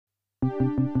Welcome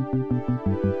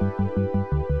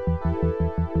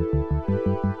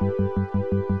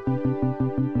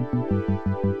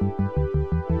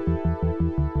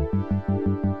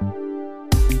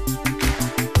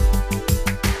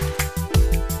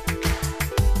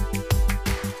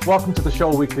to the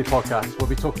Shoal Weekly Podcast, where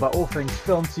we talk about all things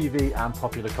film, TV, and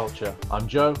popular culture. I'm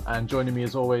Joe, and joining me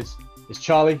as always is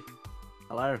Charlie.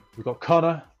 Hello. We've got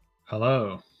Connor.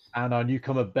 Hello. And our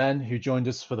newcomer Ben, who joined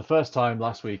us for the first time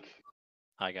last week.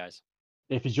 Hi, guys.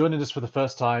 If you're joining us for the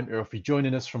first time, or if you're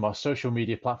joining us from our social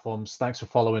media platforms, thanks for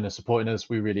following and supporting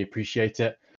us. We really appreciate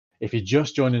it. If you're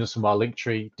just joining us from our link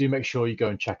tree, do make sure you go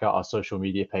and check out our social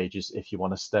media pages if you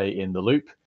want to stay in the loop,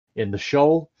 in the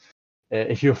shoal.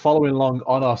 If you're following along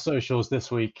on our socials this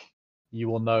week, you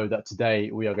will know that today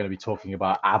we are going to be talking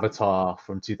about Avatar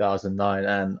from 2009.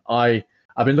 And I've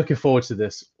been looking forward to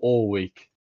this all week.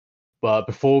 But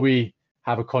before we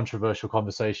have a controversial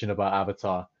conversation about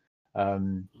Avatar,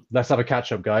 let's have a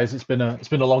catch up, guys. It's been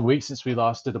a long week since we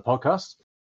last did a podcast.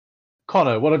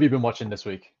 Connor, what have you been watching this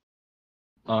week?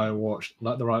 I watched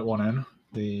Let the Right One In,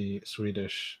 the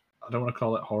Swedish, I don't want to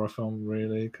call it horror film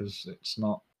really, because it's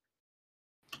not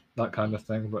that kind of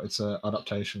thing, but it's an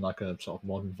adaptation, like a sort of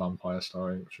modern vampire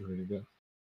story, which is really good.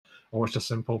 I watched A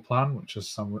Simple Plan, which is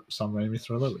Sam Raimi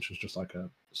thriller, which was just like a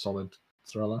solid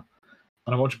thriller.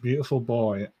 And I watched Beautiful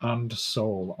Boy and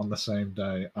Soul on the same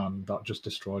day, and that just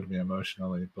destroyed me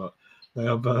emotionally. But they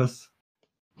are both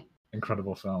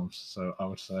incredible films, so I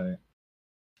would say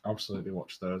absolutely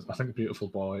watch those. I think Beautiful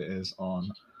Boy is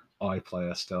on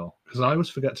iPlayer still, because I always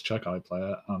forget to check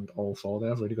iPlayer, and all four, they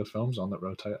have really good films on that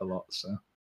rotate a lot, so...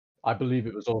 I believe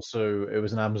it was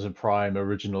an Amazon Prime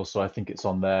original, so I think it's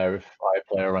on there if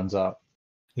iPlayer runs out.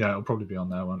 Yeah, it'll probably be on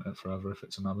there, won't it, forever if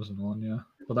it's an Amazon one, yeah.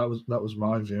 But that was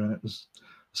my view, and it was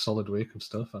a solid week of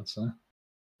stuff, I'd say.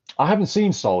 I haven't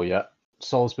seen Soul yet.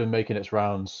 Soul's been making its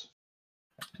rounds.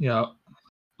 Yeah,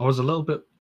 I was a little bit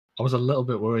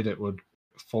worried it would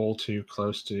fall too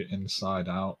close to Inside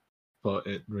Out, but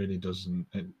it really doesn't.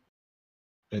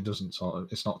 It doesn't sort of.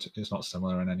 It's not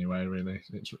similar in any way, really.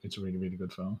 It's a really, really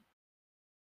good film.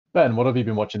 Ben, what have you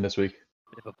been watching this week?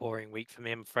 Bit of a boring week for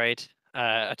me, I'm afraid.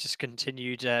 I just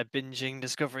continued binging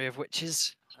Discovery of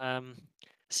Witches,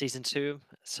 season 2.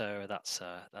 So that's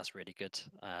really good.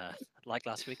 Like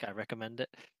last week, I recommend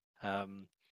it. And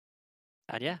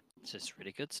yeah, it's just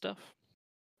really good stuff.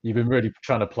 You've been really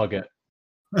trying to plug it.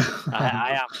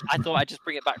 I am. I thought I'd just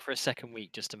bring it back for a second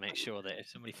week just to make sure that if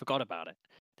somebody forgot about it,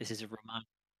 this is a reminder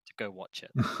to go watch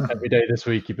it. Every day this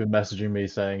week, you've been messaging me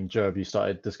saying, "Joe, have you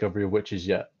started Discovery of Witches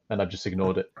yet?" And I've just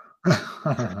ignored it.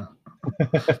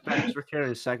 Ben's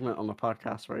recurring segment on the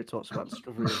podcast where he talks about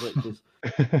Discovery of Witches.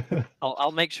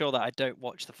 I'll make sure that I don't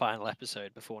watch the final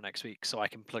episode before next week so I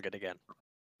can plug it again.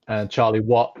 And Charlie,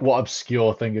 what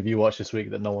obscure thing have you watched this week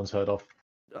that no one's heard of?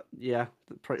 Yeah,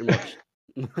 pretty much.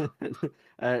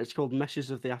 It's called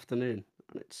Meshes of the Afternoon,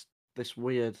 and it's this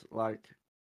weird, like,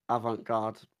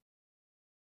 avant-garde,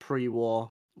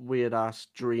 pre-war, weird-ass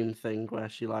dream thing where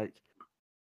she, like,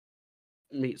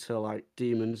 meets her, like,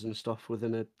 demons and stuff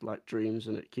within her, like, dreams,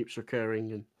 and it keeps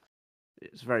recurring, and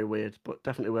it's very weird, but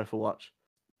definitely worth a watch.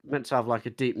 Meant to have, like, a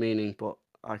deep meaning, but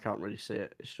I can't really see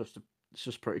it. It's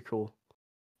just pretty cool.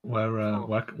 Where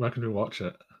can we watch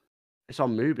it? It's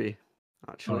on Mubi,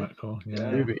 actually. All right, cool. Yeah.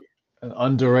 Mubi, an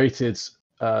underrated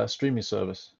streaming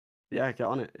service. Yeah, get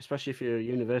on it. Especially if you're a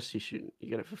university student, you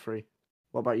get it for free.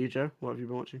 What about you, Joe? What have you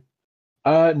been watching?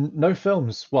 No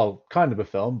films. Well, kind of a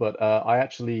film, but I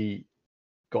actually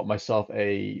got myself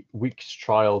a week's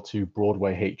trial to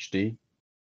Broadway HD.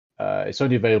 It's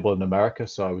only available in America,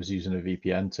 so I was using a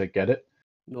VPN to get it.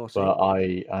 But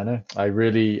I know I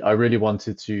really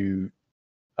wanted to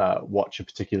watch a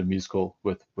particular musical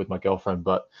with my girlfriend,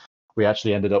 but we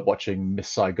actually ended up watching Miss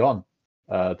Saigon,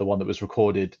 the one that was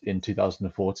recorded in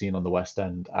 2014 on the West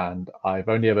End, and I've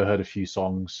only ever heard a few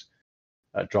songs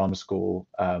at drama school,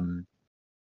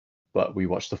 but we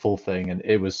watched the full thing, and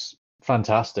it was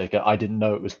fantastic. I didn't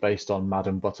know it was based on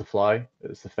Madame Butterfly.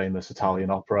 It's the famous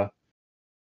Italian opera.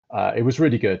 It was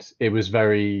really good. It was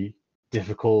very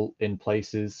difficult in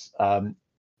places.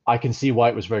 I can see why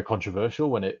it was very controversial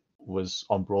when it was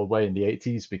on Broadway in the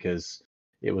 80s, because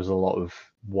it was a lot of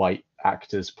white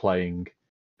actors playing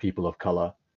people of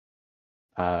color.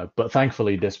 But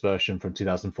thankfully, this version from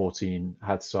 2014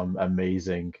 had some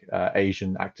amazing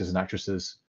Asian actors and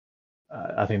actresses.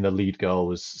 I think the lead girl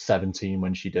was 17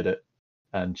 when she did it,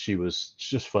 and she was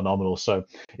just phenomenal. So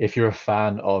if you're a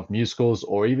fan of musicals,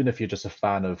 or even if you're just a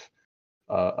fan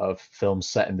of films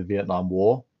set in the Vietnam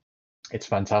War, it's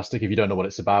fantastic. If you don't know what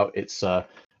it's about, it's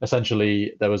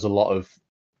essentially there was a lot of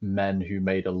men who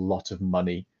made a lot of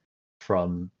money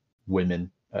from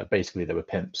women. Basically, they were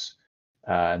pimps,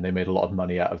 and they made a lot of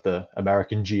money out of the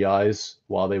American GIs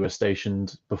while they were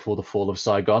stationed before the fall of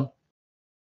Saigon.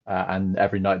 And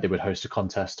every night they would host a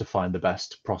contest to find the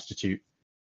best prostitute,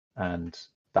 and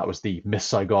that was the Miss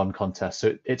Saigon contest.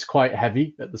 So it's quite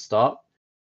heavy at the start,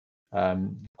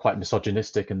 quite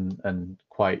misogynistic and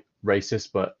quite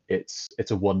racist, but it's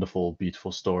a wonderful,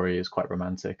 beautiful story. It's quite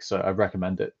romantic, so I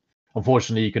recommend it.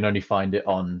 Unfortunately, you can only find it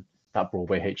on that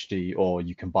Broadway HD, or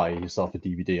you can buy yourself a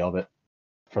DVD of it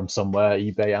from somewhere,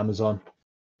 eBay, Amazon.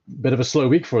 Bit of a slow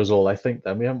week for us all, I think.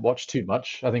 Then we haven't watched too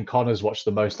much. I think Connor's watched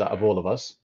the most out of all of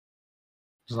us.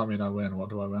 Does that mean I win? What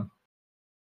do I win?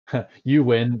 You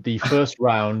win the first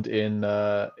round in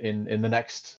the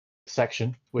next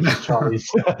section, which is Charlie's.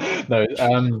 No,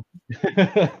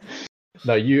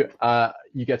 no, you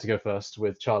get to go first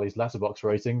with Charlie's Letterboxd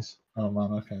ratings. Oh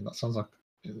man, okay, that sounds like.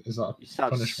 Is that? You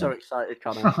sound punishment? so excited,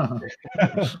 Connor.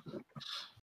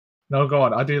 No, go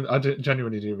on. I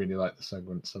genuinely do really like the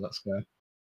segment, so let's go.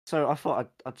 So I thought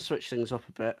I'd switch things up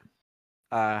a bit,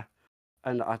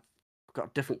 and I've got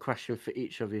a different question for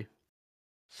each of you.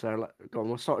 So go on,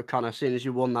 we'll start with Connor, seeing as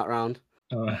you won that round.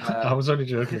 I was only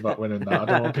joking about winning that. I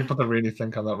don't want people to really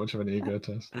think I'm that much of an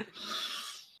egotist.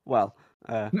 Well,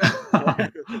 go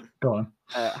on.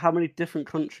 How many different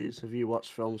countries have you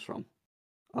watched films from?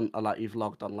 Like you've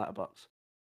logged on Letterboxd?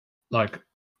 Like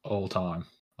all time,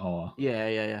 or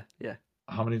Yeah.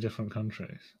 how many different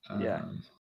countries? Yeah.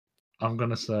 I'm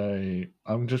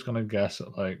just gonna guess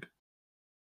at like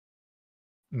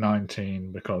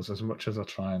 19, because as much as I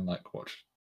try and like watch,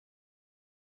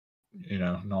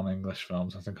 non-English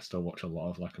films, I think I still watch a lot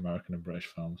of like American and British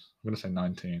films. I'm gonna say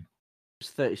 19.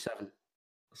 It's 37.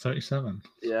 37.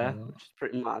 Yeah, So, which is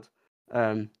pretty mad.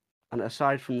 And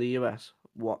aside from the US,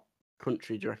 what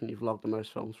country do you reckon you've logged the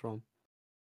most films from?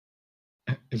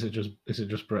 is it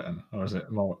just Britain, or is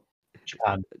it more?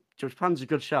 Japan. Japan's a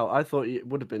good shout. I thought it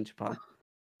would have been Japan.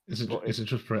 Is it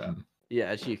just Britain?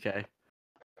 Yeah, it's UK.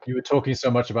 You were talking so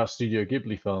much about Studio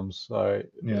Ghibli films over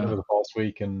Yeah. the past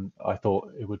week, and I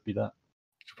thought it would be that.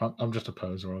 Japan. I'm just a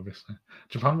poser, obviously.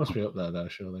 Japan must be up there, though,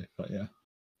 surely. But yeah.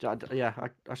 Yeah,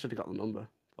 I should have got the number,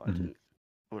 but I Mhm. didn't.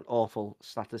 I'm an awful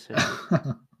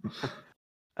statistician.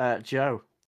 Joe,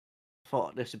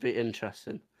 thought this would be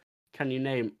interesting. Can you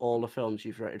name all the films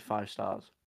you've rated 5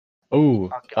 stars? Oh,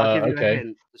 I'll give you okay. a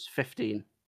hint. It's 15.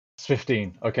 It's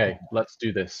 15. Okay, let's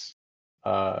do this.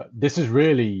 This is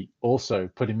really also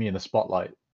putting me in the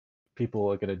spotlight.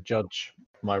 People are going to judge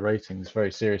my ratings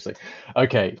very seriously.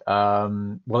 Okay,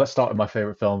 well, let's start with my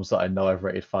favorite films that I know I've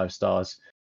rated 5 stars.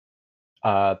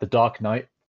 The Dark Knight,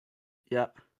 Yeah.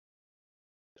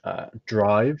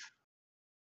 Drive,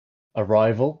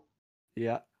 Arrival,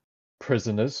 Yeah.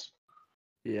 Prisoners,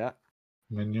 Yeah.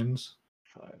 Minions.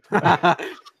 5.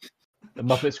 The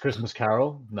Muppets Christmas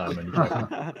Carol. No, I'm only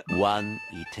joking. One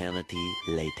eternity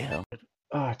later.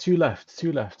 Two left.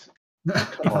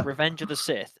 If Revenge of the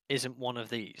Sith isn't one of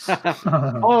these.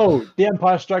 Oh, The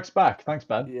Empire Strikes Back. Thanks,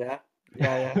 Ben. Yeah.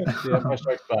 The Empire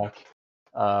Strikes Back.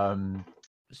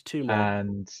 There's 2 more.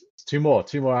 And two more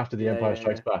after The Yeah, Empire yeah,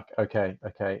 Strikes Back. Okay.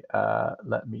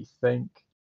 Let me think.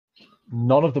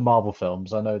 None of the Marvel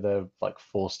films. I know they're like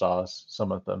 4 stars,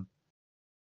 some of them.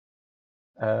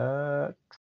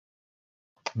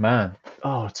 Man.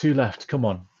 Oh, 2 left. Come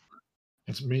on.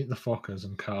 It's Meet the Fockers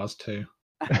and Cars 2.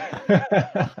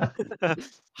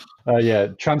 Yeah,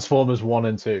 Transformers 1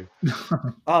 and 2.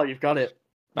 Oh, you've got it.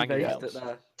 You've Banging aced films. it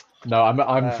there. No, I'm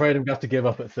afraid I'm going to have to give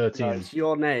up at 13. No, it's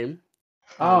Your Name.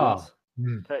 Ah.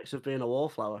 and Perks of Being a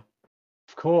Wallflower.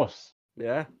 Of course.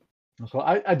 Yeah, Well,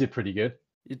 I did pretty good.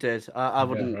 you did. I very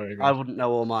wouldn't. good. I wouldn't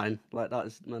know all mine. Like that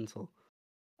is mental.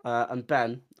 And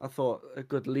Ben, I thought a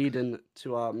good lead-in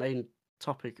to our main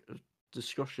topic of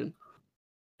discussion.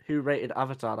 Who rated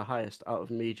Avatar the highest out of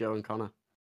me, Joe, and Connor?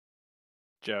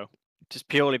 Joe. Just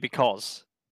purely because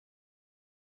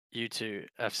you two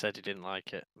have said you didn't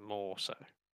like it more so.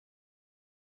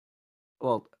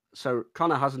 Well, so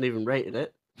Connor hasn't even rated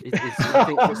it. He thinks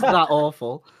it's that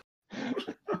awful.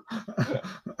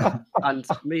 And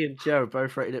me and Joe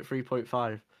both rated it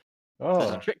 3.5. It's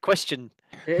Oh, a trick question.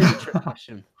 It is a trick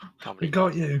question. Can't We believe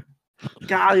got that. you.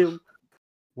 Got him.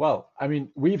 well, I mean,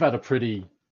 we've had a pretty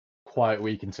quiet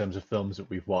week in terms of films that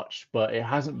we've watched, but it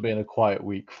hasn't been a quiet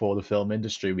week for the film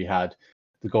industry. We had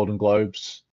the Golden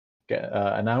Globes get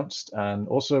announced, and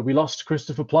also we lost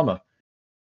Christopher Plummer,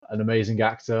 an amazing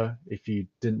actor. If you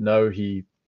didn't know, he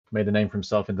made a name for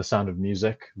himself in The Sound of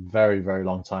Music very, very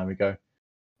long time ago.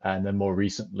 And then more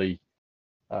recently,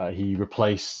 he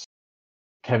replaced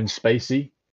Kevin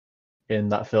Spacey in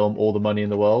that film All the Money in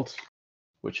the World,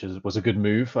 which was a good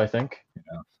move, I think.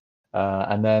 Yeah.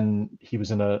 And then he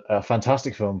was in a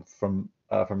fantastic film from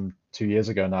 2 years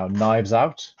ago now, Knives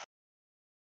Out.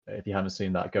 If you haven't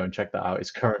seen that, go and check that out.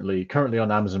 It's currently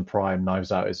on Amazon Prime.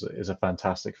 Knives Out is a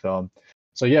fantastic film.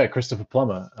 So yeah, Christopher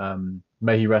Plummer,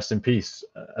 may he rest in peace.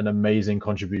 An amazing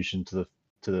contribution to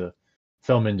the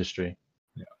film industry.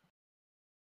 Yeah.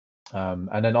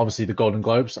 And then obviously the Golden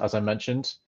Globes, as I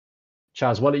mentioned.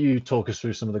 Chaz, why don't you talk us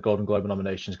through some of the Golden Globe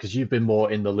nominations, because you've been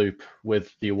more in the loop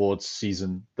with the awards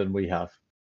season than we have.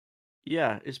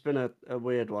 Yeah, it's been a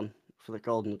weird one for the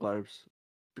Golden Globes,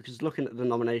 because looking at the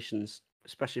nominations,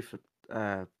 especially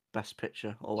for Best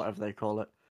Picture or whatever they call it,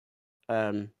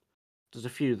 there's a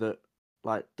few that,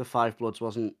 like The Five Bloods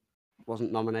wasn't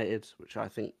nominated, which I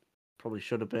think probably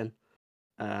should have been.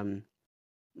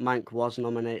 Mank was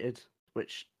nominated,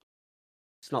 which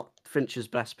it's not Fincher's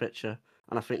Best Picture,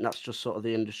 and I think that's just sort of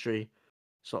the industry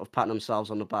sort of patting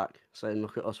themselves on the back, saying,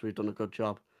 "Look at us, we've done a good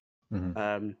job."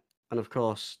 Mhm. And of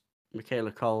course,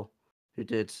 Michaela Cole, who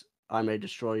did I May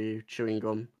Destroy You, Chewing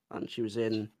Gum, and she was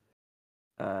in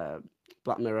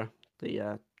Black Mirror,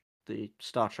 the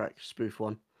Star Trek spoof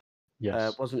one.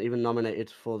 Yes. Wasn't even nominated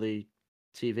for the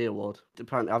TV award.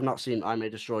 Apparently, I've not seen I May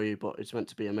Destroy You, but it's meant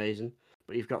to be amazing.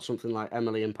 But you've got something like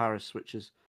Emily in Paris, which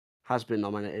has been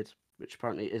nominated, which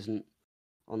apparently isn't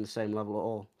on the same level at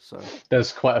all. So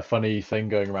There's quite a funny thing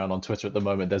going around on Twitter at the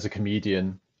moment. There's a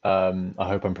comedian, I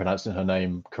hope I'm pronouncing her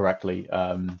name correctly,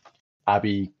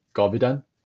 Abby Govidan,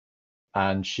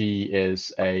 and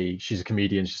she's a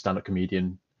comedian, she's a stand-up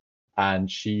comedian,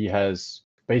 and she has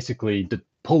basically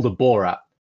pulled a Borat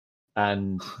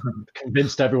and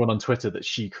convinced everyone on Twitter that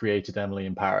she created Emily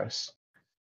in Paris.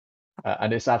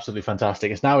 And it's absolutely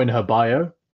fantastic. It's now in her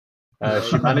bio.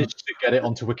 She managed to get it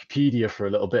onto Wikipedia for a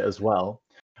little bit as well.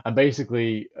 And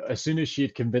basically, as soon as she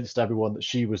had convinced everyone that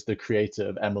she was the creator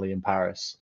of Emily in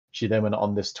Paris, she then went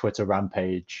on this Twitter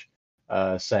rampage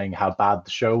saying how bad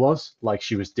the show was, like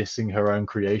she was dissing her own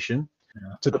creation,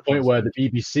 to the point where the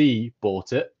BBC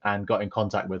bought it and got in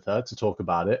contact with her to talk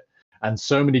about it. And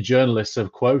so many journalists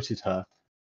have quoted her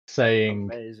saying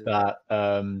that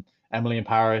Emily in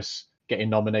Paris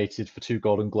getting nominated for 2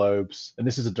 Golden Globes, and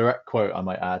this is a direct quote, I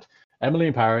might add, Emily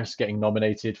in Paris getting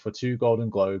nominated for 2 Golden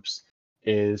Globes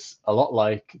is a lot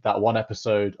like that one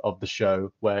episode of the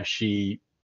show where she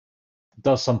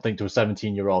does something to a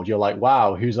 17-year-old. You're like,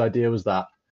 wow, whose idea was that?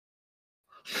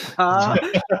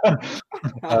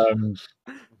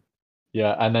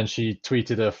 Yeah, and then she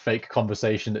tweeted a fake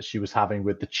conversation that she was having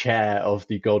with the chair of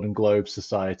the Golden Globe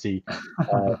Society,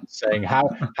 saying, how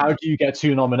do you get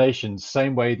 2 nominations?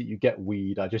 Same way that you get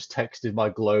weed. I just texted my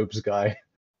Globes guy.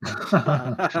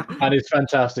 And it's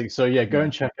fantastic. So yeah, go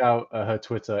and check out her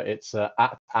Twitter. It's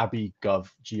at AbbyGov,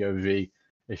 Gov,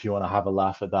 if you want to have a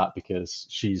laugh at that, because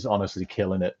she's honestly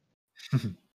killing it.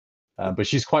 But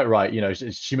she's quite right. You know,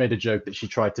 she made a joke that she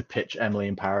tried to pitch Emily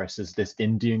in Paris as this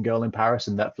Indian girl in Paris,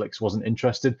 and Netflix wasn't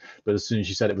interested. But as soon as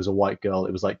she said it was a white girl,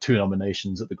 it was like 2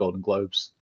 nominations at the Golden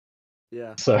Globes.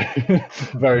 Yeah. So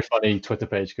very funny Twitter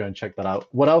page. Go and check that out.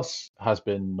 What else has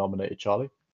been nominated, Charlie?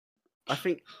 I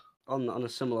think on a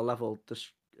similar level,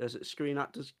 is it Screen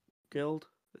Actors Guild?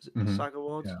 Is it Mhm. SAG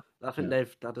Awards? Yeah. I think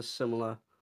they've had a similar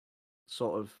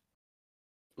sort of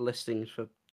listing for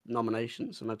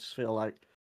nominations, and I just feel like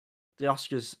the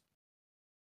Oscars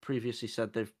previously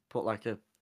said they've put like a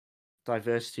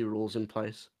diversity rules in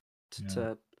place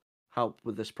to help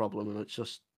with this problem, and it's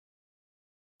just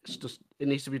it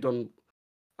needs to be done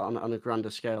on a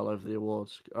grander scale over the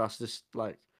awards, or else this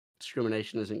like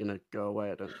discrimination isn't going to go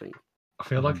away, I don't think. I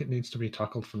feel like it needs to be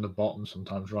tackled from the bottom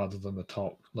sometimes rather than the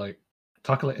top. Like,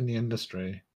 tackle it in the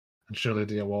industry, and surely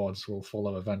the awards will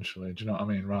follow eventually. Do you know what I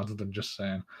mean? Rather than just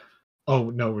saying, oh,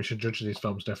 no, we should judge these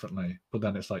films differently. But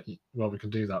then it's like, well, we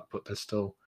can do that, but there's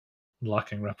still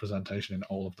lacking representation in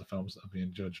all of the films that are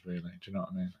being judged, really. Do you know what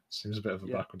I mean? It seems a bit of a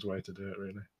backwards way to do it,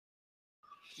 really.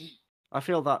 I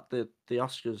feel that the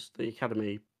Oscars, the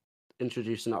Academy,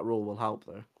 introducing that rule will help,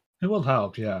 though. It will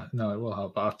help, yeah. No, it will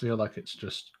help. But I feel like it's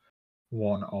just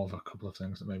one of a couple of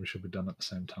things that maybe should be done at the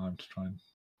same time to try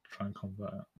and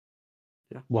convert it.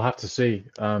 Yeah, we'll have to see.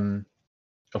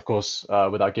 Of course,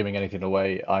 without giving anything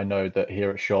away, I know that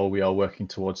here at Shoal we are working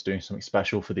towards doing something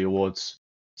special for the awards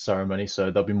ceremony, so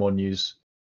there'll be more news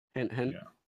hint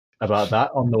about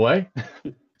that on the way.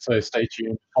 So stay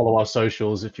tuned, follow our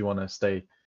socials if you want to stay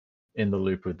in the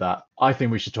loop with that. I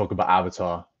think we should talk about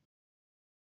Avatar.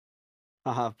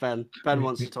 Ben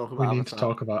wants to talk about Avatar. We need to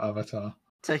talk about Avatar.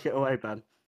 Take it away, Ben.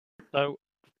 So,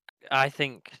 I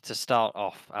think to start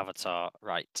off Avatar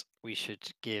right, we should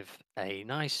give a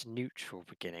nice neutral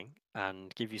beginning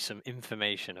and give you some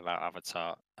information about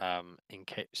Avatar, in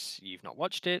case you've not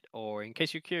watched it, or in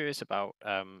case you're curious about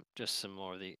just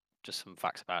some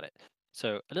facts about it.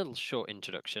 So a little short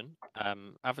introduction.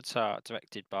 Avatar,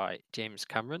 directed by James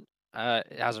Cameron.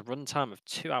 It has a runtime of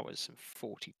 2 hours and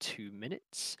 42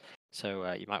 minutes.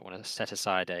 So you might want to set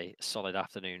aside a solid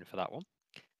afternoon for that one.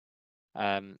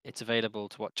 It's available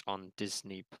to watch on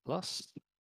Disney Plus.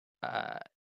 Uh,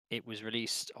 it was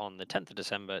released on the 10th of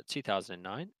December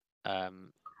 2009,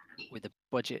 with a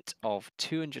budget of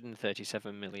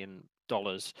 $237 million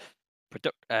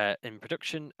in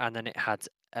production, and then it had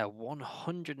a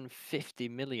 $150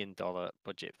 million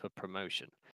budget for promotion.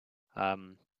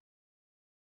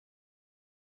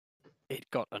 It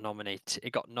got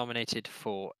nominated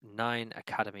for 9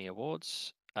 Academy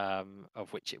Awards,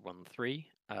 of which it won 3: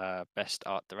 Best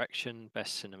Art Direction,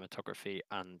 Best Cinematography,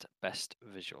 and Best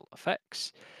Visual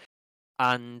Effects.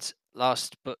 And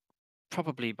last but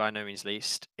probably by no means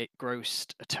least, it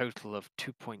grossed a total of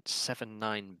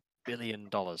 $2.79 billion,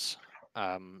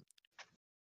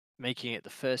 making it the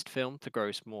first film to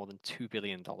gross more than $2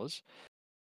 billion.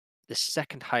 The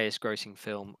second highest grossing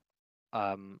film,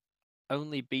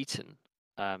 only beaten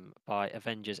by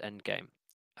Avengers Endgame,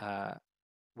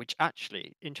 which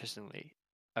actually, interestingly,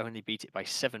 only beat it by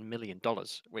 $7 million,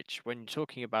 which, when you're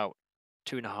talking about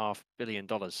 $2.5 billion,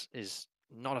 is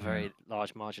not a very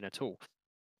large margin at all.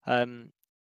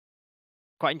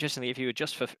 Quite interestingly, if you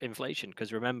adjust for inflation,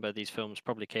 because remember, these films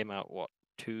probably came out,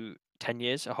 10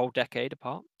 years, a whole decade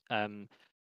apart.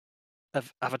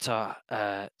 Avatar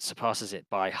surpasses it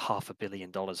by $500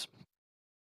 million,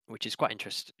 which is quite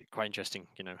interesting.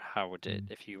 You know, how would it,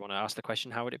 if you want to ask the question,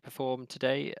 how would it perform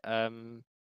today?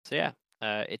 So yeah,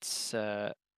 it's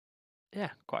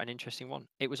quite an interesting one.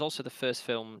 It was also the first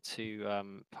film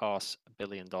to pass $1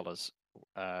 billion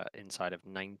inside of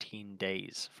 19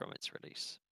 days from its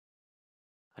release.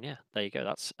 And yeah, there you go.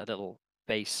 That's a little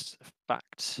base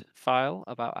fact file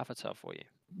about Avatar for you.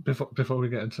 Before we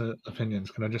get into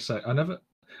opinions, can I just say I never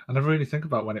really think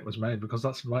about when it was made, because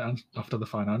that's right after the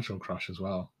financial crash as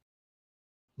well.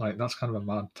 Like, that's kind of a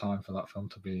mad time for that film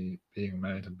to be being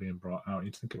made and being brought out.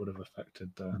 You'd think it would have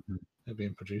affected it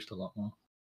being produced a lot more.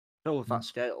 Film of that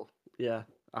scale,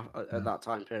 at that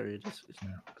time period, is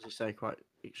as you say, quite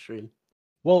extreme.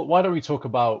 Well, why don't we talk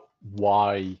about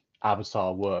why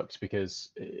Avatar works?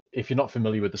 Because if you're not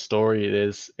familiar with the story,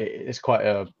 it's quite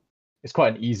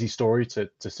an easy story to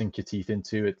sink your teeth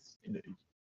into. It's,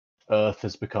 Earth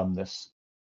has become this,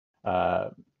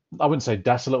 I wouldn't say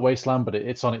desolate wasteland, but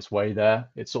it's on its way there.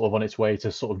 It's sort of on its way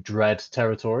to sort of dread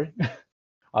territory,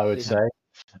 I would say.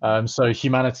 So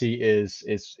humanity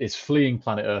is fleeing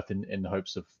planet Earth in the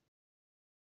hopes of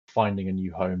finding a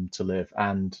new home to live,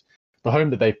 and the home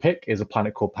that they pick is a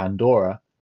planet called Pandora,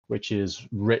 which is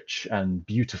rich and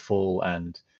beautiful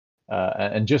and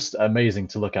just amazing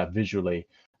to look at visually.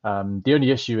 The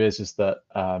only issue is that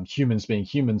humans being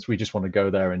humans, we just want to go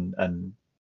there and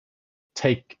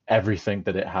take everything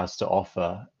that it has to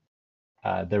offer.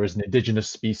 There is an indigenous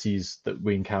species that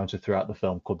we encounter throughout the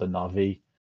film called the Na'vi,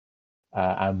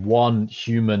 and one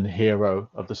human hero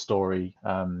of the story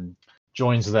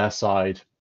joins their side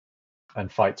and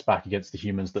fights back against the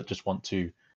humans that just want to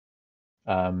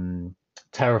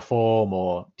terraform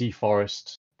or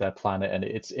deforest their planet. And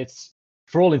it's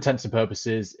for all intents and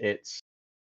purposes, it's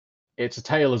a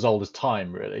tale as old as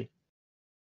time, really.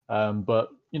 But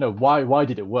why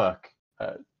did it work?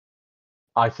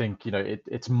 I think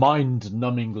it's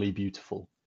mind-numbingly beautiful.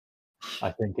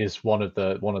 I think is one of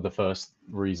the first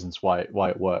reasons why it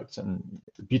worked. And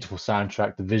the beautiful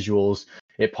soundtrack, the visuals.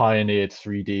 It pioneered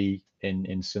 3D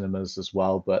in cinemas as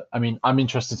well. But I mean, I'm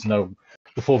interested to know,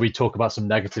 before we talk about some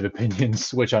negative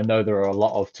opinions, which I know there are a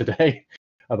lot of today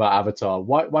about Avatar,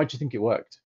 why do you think it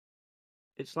worked?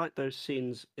 It's like those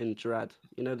scenes in Dread,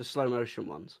 the slow motion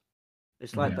ones.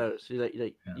 It's like those.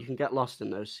 You can get lost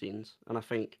in those scenes, and I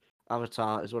think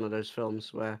Avatar is one of those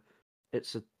films where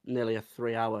it's nearly a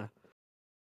 3-hour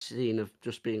scene of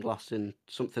just being lost in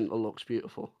something that looks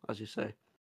beautiful, as you say.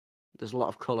 There's a lot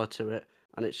of colour to it,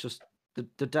 and it's just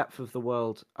the depth of the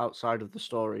world outside of the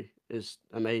story is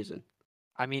amazing.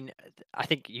 I mean, I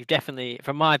think you've definitely,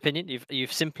 from my opinion,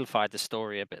 you've simplified the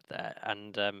story a bit there,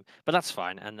 and but that's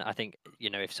fine. And I think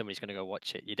if somebody's going to go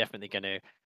watch it, you're definitely going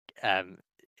to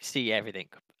see everything.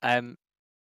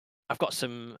 I've got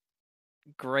some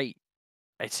great.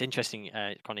 It's interesting,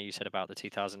 Connor, you said about the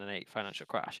 2008 financial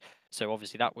crash. So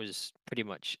obviously that was pretty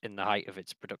much in the height of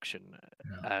its production,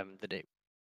 that it,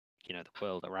 the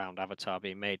world around Avatar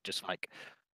being made, just like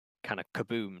kind of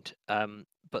kaboomed.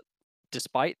 But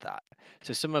despite that,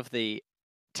 so some of the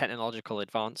technological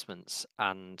advancements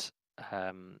and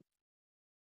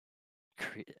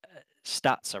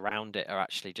stats around it are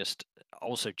actually just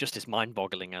as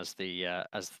mind-boggling as the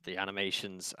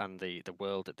animations and the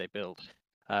world that they build.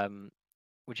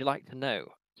 Would you like to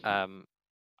know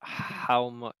how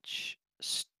much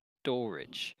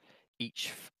storage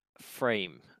each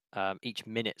frame, each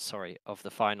minute, sorry, of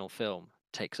the final film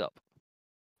takes up?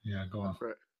 Yeah, go on.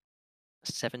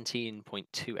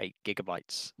 17.28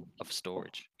 gigabytes of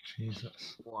storage.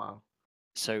 Jesus. Wow.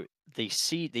 So the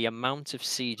amount of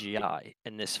CGI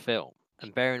in this film,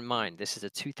 and bear in mind this is a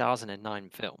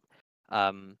 2009 film,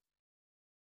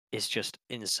 is just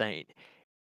insane.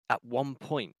 At one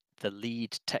point, the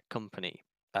lead tech company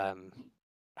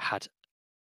had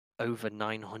over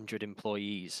 900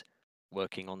 employees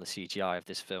working on the CGI of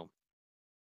this film.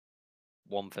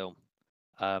 One film.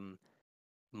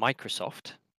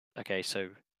 Microsoft, okay, so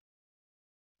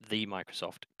the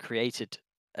Microsoft created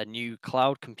a new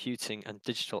cloud computing and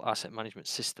digital asset management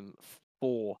system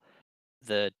for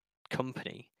the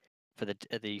company, for the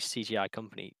CGI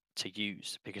company to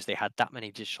use, because they had that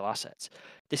many digital assets.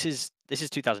 This is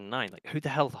 2009. Like, who the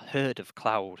hell heard of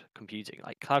cloud computing?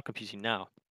 Like, cloud computing now,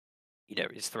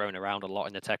 is thrown around a lot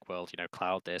in the tech world.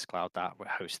 Cloud this, cloud that, we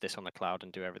host this on the cloud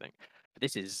and do everything. But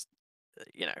this is,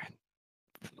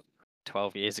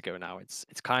 12 years ago now. It's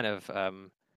kind of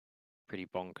pretty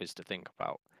bonkers to think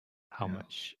about how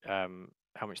much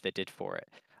they did for it.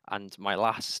 And my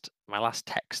last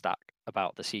tech stack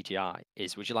about the CGI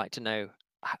is: would you like to know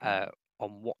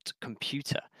on what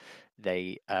computer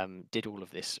they did all of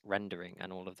this rendering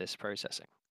and all of this processing?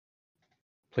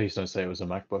 Please don't say it was a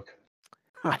MacBook.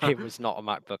 It was not a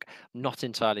MacBook. I'm not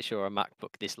entirely sure a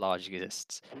MacBook this large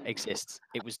exists.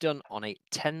 It was done on a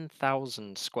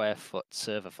 10,000 square foot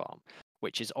server farm,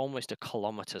 which is almost a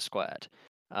kilometer squared.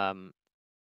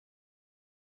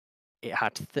 It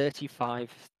had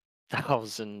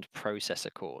 35,000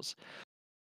 processor cores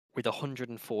with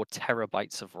 104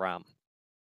 terabytes of RAM.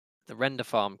 The render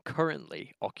farm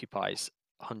currently occupies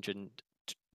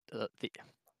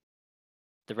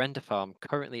the render farm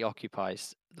currently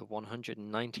occupies the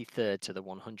 193rd to the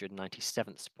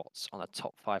 197th spots on the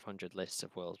top 500 lists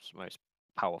of world's most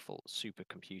powerful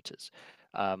supercomputers.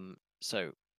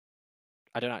 So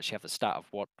I don't actually have the stat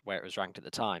of where it was ranked at the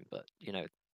time, but it's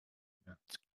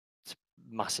a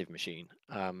massive machine.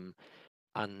 And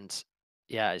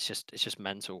yeah, it's just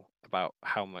mental about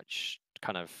how much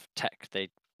kind of tech they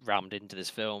rammed into this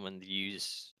film and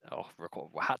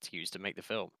had to use to make the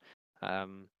film.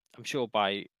 I'm sure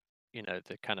by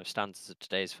the kind of standards of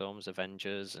today's films,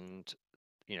 Avengers and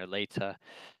later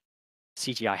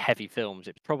CGI heavy films,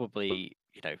 it probably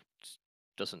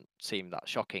doesn't seem that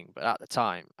shocking. But at the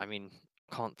time, I mean,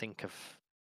 can't think of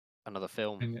another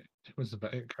film. And it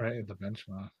created the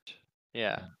benchmark.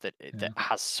 That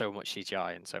has so much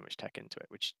CGI and so much tech into it,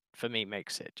 which for me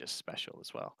makes it just special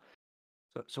as well.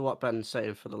 So what Ben's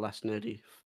saying for the less nerdy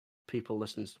people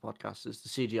listening to the podcast is the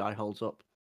CGI holds up.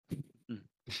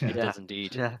 It does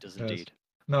indeed. Yeah. It does indeed.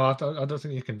 No, I don't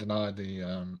think you can deny the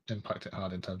impact it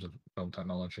had in terms of film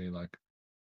technology. Like,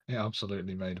 it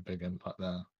absolutely made a big impact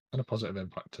there, and a positive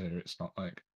impact too. It's not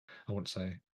like I wouldn't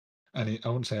say any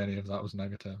of that was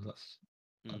negative.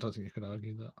 I don't think you could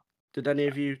argue that. Did any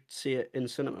of you see it in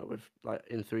cinema with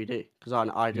in 3D? Because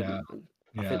I didn't.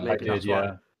 Yeah. I think maybe that's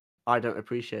why I don't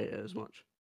appreciate it as much.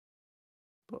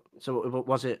 But so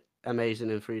was it amazing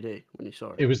in 3D when you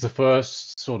saw it? It was the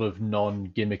first sort of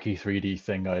non-gimmicky 3D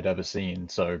thing I'd ever seen.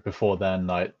 So before then,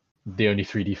 the only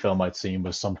 3D film I'd seen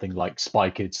was something like Spy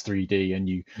Kids 3D, and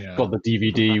you got the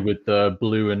DVD with the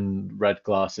blue and red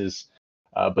glasses.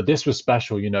 But this was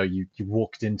special. You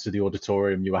walked into the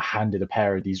auditorium, you were handed a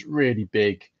pair of these really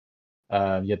big,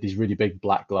 you had these really big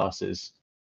black glasses,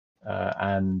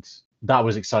 and that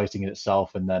was exciting in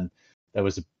itself. And then there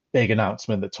was a big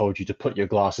announcement that told you to put your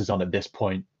glasses on at this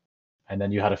point, and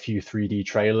then you had a few 3D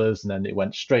trailers, and then it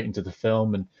went straight into the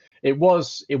film, and it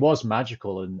was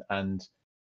magical. And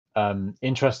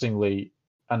interestingly,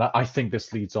 and I think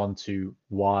this leads on to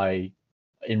why,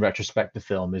 in retrospect, the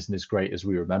film isn't as great as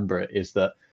we remember it, is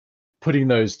that putting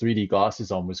those 3D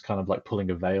glasses on was kind of like pulling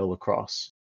a veil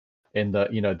across, in that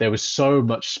there was so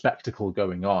much spectacle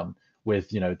going on with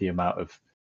the amount of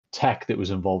tech that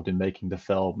was involved in making the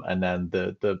film, and then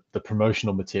the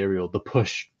promotional material, the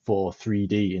push for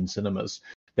 3D in cinemas.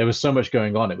 There was so much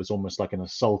going on, it was almost like an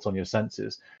assault on your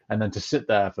senses. And then to sit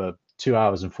there for 2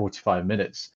 hours and 45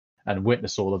 minutes and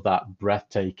witness all of that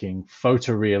breathtaking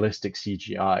photorealistic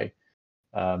CGI,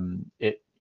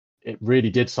 it really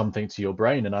did something to your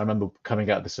brain. And I remember coming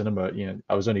out of the cinema,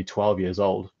 I was only 12 years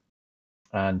old,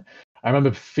 and I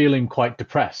remember feeling quite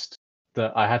depressed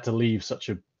that I had to leave such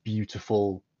a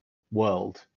beautiful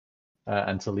world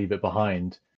and to leave it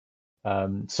behind.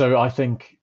 So I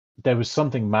think there was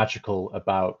something magical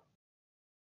about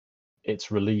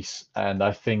its release, and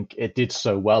I think it did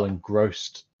so well and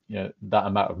grossed that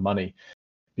amount of money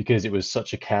because it was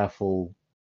such a careful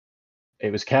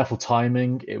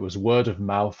timing, it was word of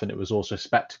mouth, and it was also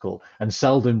spectacle. And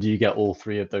seldom do you get all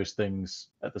three of those things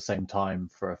at the same time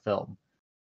for a film.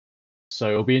 So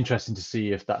it'll be interesting to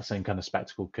see if that same kind of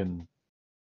spectacle can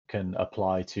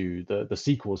apply to the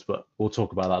sequels, but we'll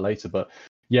talk about that later. But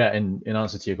yeah, in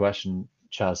answer to your question,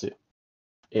 Chaz,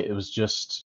 it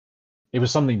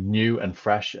was something new and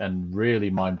fresh and really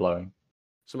mind-blowing.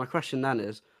 So my question then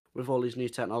is, with all these new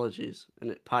technologies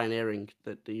and it pioneering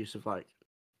the use of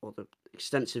or the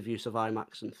extensive use of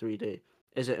IMAX and 3D,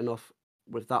 is it enough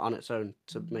with that on its own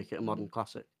to make it a modern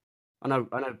classic? I know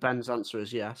Ben's answer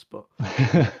is yes, but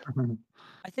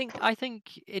I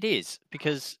think it is,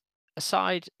 because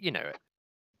aside,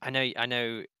 I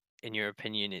know in your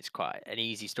opinion it's quite an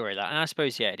easy storyline, and I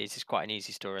suppose it is. It's quite an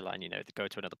easy storyline. They go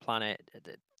to another planet.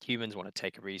 The humans want to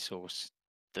take a resource.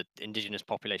 The indigenous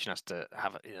population has to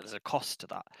have. There's a cost to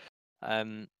that,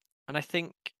 and I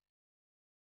think,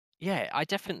 yeah, I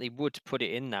definitely would put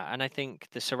it in that. And I think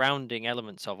the surrounding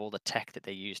elements of all the tech that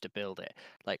they use to build it,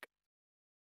 like,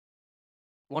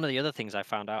 one of the other things I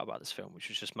found out about this film, which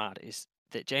was just mad, is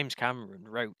that James Cameron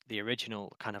wrote the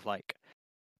original kind of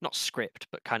not script,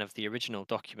 but kind of the original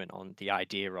document on the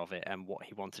idea of it and what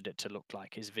he wanted it to look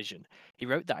like, his vision. He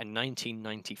wrote that in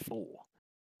 1994.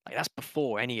 Like, that's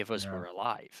before any of us were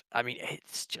alive. I mean,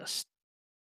 that's just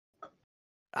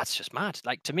mad.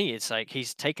 Like, to me, it's like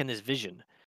he's taken this vision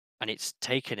and it's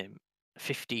taken him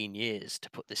 15 years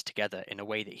to put this together in a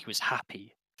way that he was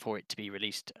happy for it to be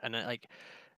released. And I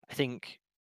think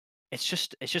it's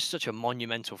just such a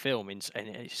monumental film, and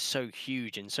it's so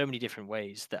huge in so many different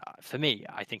ways that, for me,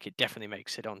 I think it definitely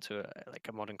makes it onto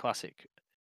a modern classic.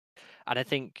 And I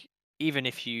think even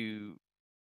if you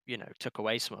took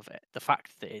away some of it, the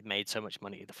fact that it made so much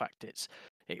money, the fact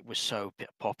it was so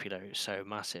popular, it was so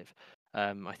massive,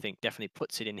 I think definitely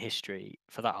puts it in history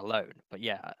for that alone. But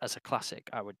yeah, as a classic,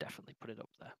 I would definitely put it up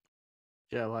there.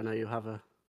 Joe, I know you have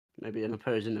maybe an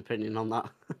opposing opinion on that.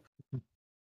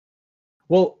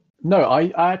 Well, no,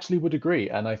 I actually would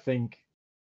agree, and I think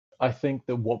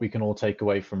that what we can all take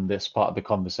away from this part of the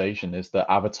conversation is that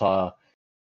Avatar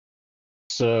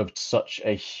delivered such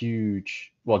a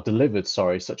huge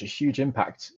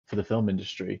impact for the film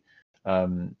industry.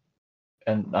 And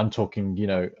I'm talking,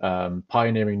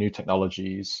 pioneering new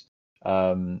technologies.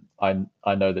 I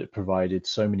know that it provided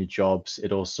so many jobs.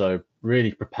 It also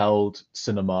really propelled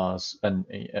cinemas, and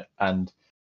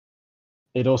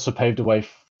it also paved the way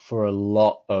for a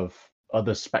lot of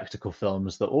other spectacle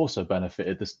films that also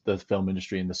benefited the film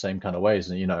industry in the same kind of ways.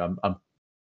 And I'm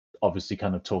obviously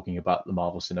kind of talking about the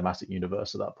Marvel Cinematic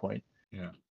Universe at that point.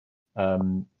 Yeah.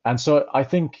 And so I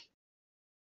think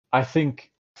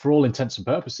for all intents and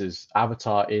purposes,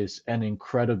 Avatar is an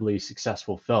incredibly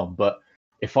successful film. But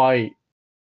if I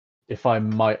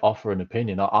might offer an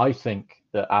opinion, I think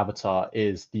that Avatar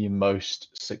is the most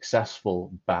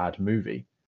successful bad movie.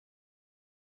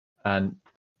 And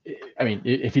I mean,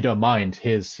 if you don't mind,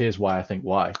 here's why I think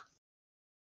why.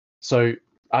 So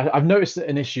I've noticed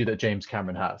an issue that James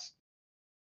Cameron has,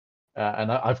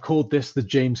 and I've called this the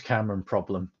James Cameron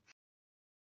problem.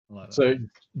 So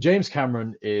James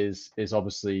Cameron is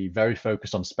obviously very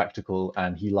focused on spectacle,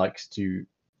 and he likes to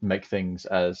make things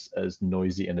as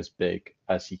noisy and as big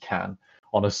as he can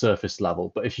on a surface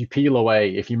level. But if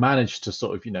you manage to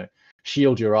sort of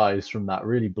shield your eyes from that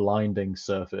really blinding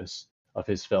surface of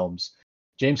his films,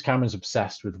 James Cameron's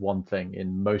obsessed with one thing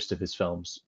in most of his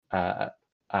films,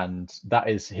 and that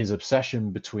is his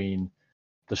obsession between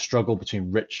the struggle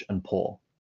between rich and poor,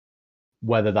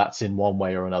 whether that's in one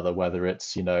way or another, whether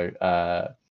it's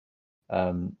white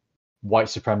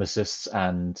supremacists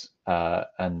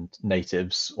and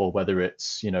natives, or whether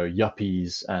it's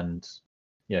yuppies and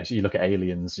so you look at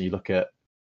Aliens, you look at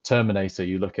Terminator,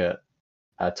 you look at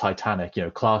Titanic,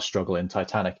 class struggle in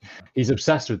Titanic. He's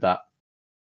obsessed with that.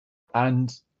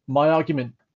 And my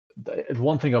argument,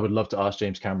 one thing I would love to ask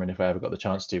James Cameron, if I ever got the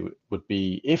chance to, would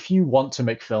be, if you want to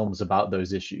make films about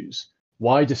those issues,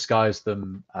 why disguise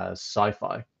them as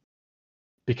sci-fi?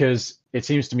 Because it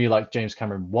seems to me like James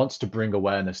Cameron wants to bring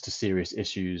awareness to serious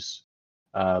issues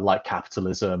like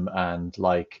capitalism and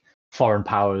like foreign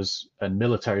powers and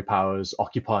military powers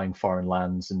occupying foreign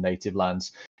lands and native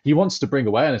lands. He wants to bring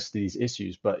awareness to these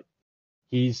issues, but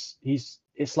he's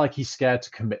it's like he's scared to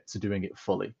commit to doing it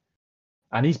fully.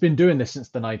 And he's been doing this since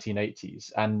the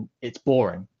 1980s, and it's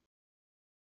boring.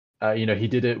 He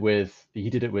did it with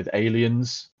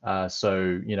aliens. That's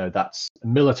a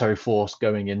military force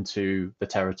going into the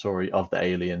territory of the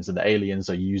aliens, and the aliens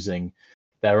are using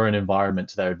their own environment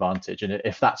to their advantage. And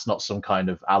if that's not some kind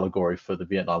of allegory for the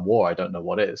Vietnam War, I don't know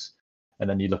what is. And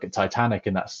then you look at Titanic,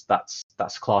 and that's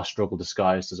class struggle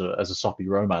disguised as a soppy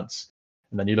romance.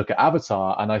 And then you look at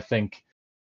Avatar, and I think,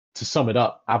 to sum it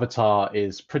up, Avatar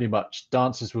is pretty much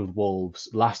Dances with Wolves,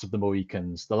 Last of the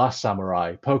Mohicans, The Last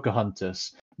Samurai,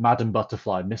 Pocahontas, Madame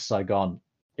Butterfly, Miss Saigon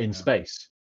in space.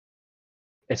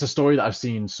 It's a story that I've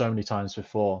seen so many times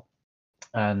before,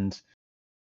 and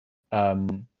I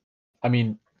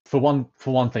mean, for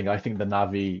one thing, I think the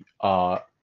Na'vi are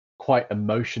quite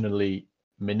emotionally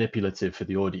manipulative for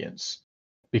the audience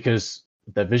because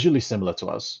they're visually similar to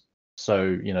us.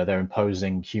 So they're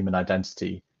imposing human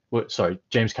identity.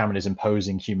 James Cameron is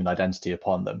imposing human identity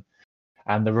upon them.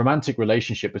 And the romantic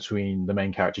relationship between the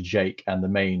main character Jake and the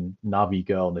main Na'vi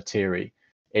girl Natiri,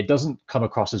 it doesn't come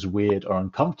across as weird or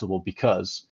uncomfortable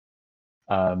because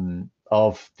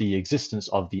of the existence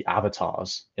of the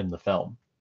avatars in the film.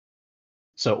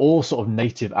 So all sort of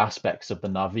native aspects of the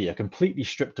Na'vi are completely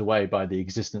stripped away by the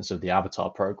existence of the Avatar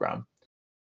program.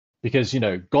 Because,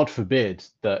 God forbid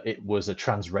that it was a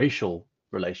transracial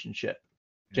relationship.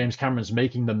 James Cameron's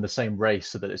making them the same race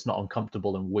so that it's not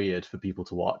uncomfortable and weird for people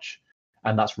to watch.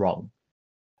 And that's wrong.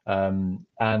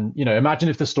 Imagine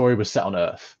if the story was set on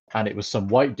Earth and it was some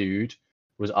white dude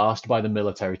was asked by the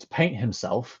military to paint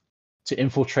himself to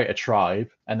infiltrate a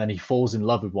tribe, and then he falls in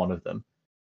love with one of them.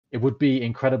 It would be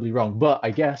incredibly wrong. But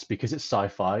I guess because it's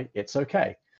sci-fi, it's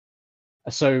okay.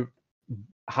 So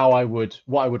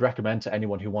what I would recommend to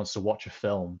anyone who wants to watch a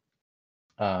film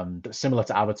that's similar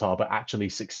to Avatar but actually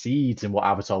succeeds in what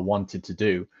Avatar wanted to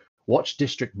do, watch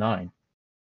District 9.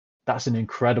 That's an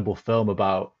incredible film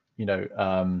about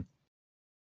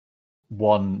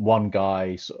one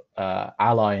guy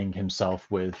allying himself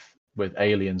with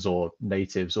aliens or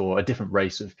natives or a different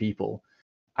race of people,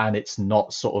 and it's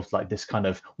not sort of like this kind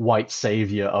of white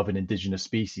savior of an indigenous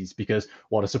species, because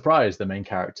what a surprise, the main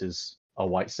character's a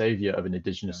white savior of an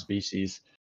indigenous species.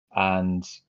 And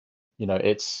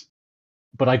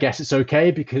but I guess it's okay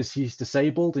because he's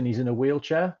disabled and he's in a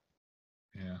wheelchair.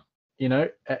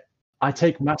 I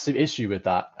take massive issue with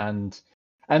that, and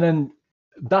then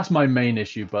that's my main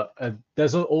issue. But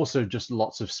there's also just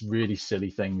lots of really silly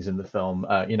things in the film.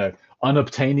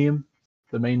 Unobtainium,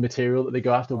 the main material that they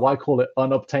go after. Why call it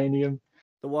unobtainium?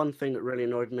 The one thing that really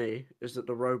annoyed me is that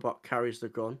the robot carries the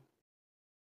gun.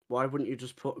 Why wouldn't you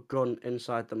just put a gun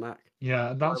inside the mech?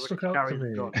 Yeah, that stuck out to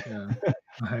me. Yeah,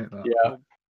 I hate that. Yeah.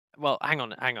 Well, hang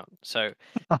on. So,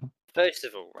 first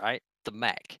of all, right, the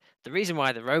mech. The reason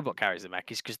why the robot carries the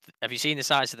mech is because have you seen the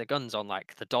size of the guns on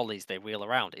like the dollies they wheel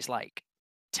around? It's like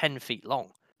 10 feet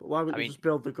long. But why wouldn't you just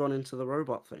build the gun into the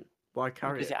robot thing? Why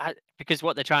carry it? Because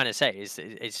what they're trying to say is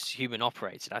it's human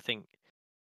operated.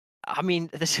 I mean,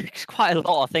 there's quite a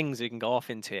lot of things we can go off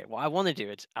into it. What I want to do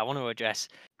is I want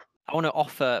to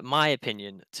offer my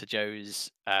opinion to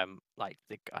Joe's like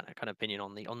the kind of opinion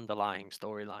on the underlying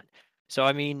storyline. So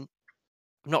I mean,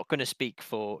 I'm not going to speak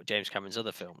for James Cameron's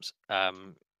other films,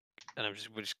 and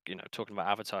we're just talking about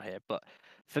Avatar here. But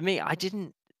for me, I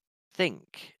didn't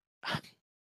think.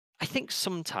 I think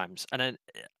sometimes, and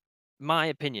my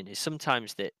opinion is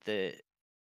sometimes that the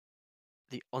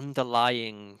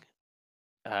underlying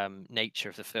nature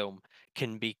of the film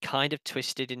can be kind of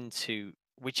twisted into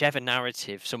whichever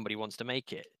narrative somebody wants to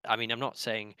make it. I mean, I'm not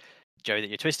saying, Joe, that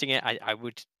you're twisting it. I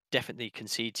would definitely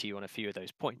concede to you on a few of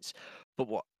those points. But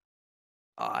what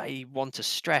I want to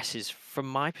stress is, from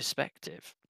my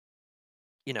perspective,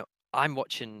 I'm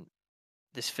watching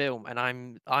this film and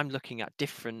I'm looking at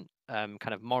different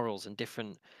kind of morals and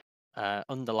different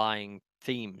underlying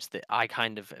themes that I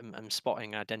kind of am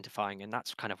spotting, identifying, and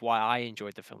that's kind of why I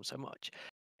enjoyed the film so much.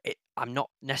 I'm not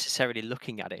necessarily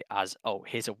looking at it as, oh,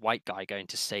 here's a white guy going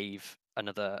to save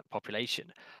another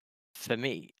population. For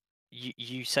me,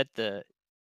 you said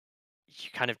you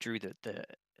kind of drew the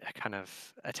kind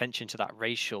of attention to that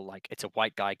racial, like it's a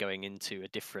white guy going into a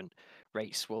different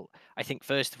race. Well, I think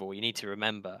first of all, you need to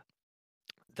remember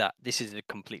that this is a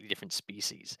completely different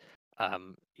species.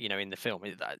 In the film,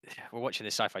 we're watching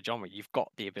this sci-fi genre. You've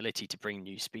got the ability to bring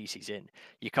new species in.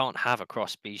 You can't have a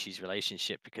cross-species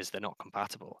relationship because they're not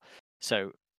compatible.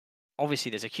 So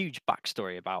obviously, there's a huge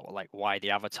backstory about like why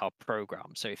the Avatar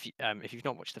program. So if you've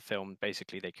not watched the film,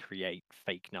 basically they create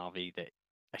fake Na'vi that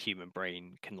a human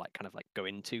brain can like kind of like go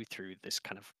into through this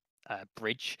kind of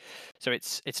bridge, so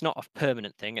it's not a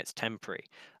permanent thing; it's temporary,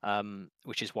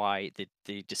 which is why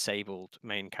the disabled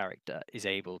main character is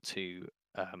able to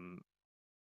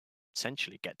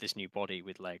essentially get this new body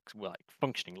with legs, well, like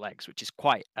functioning legs, which is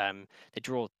quite they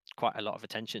draw quite a lot of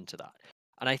attention to that.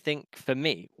 And I think for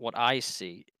me, what I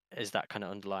see as that kind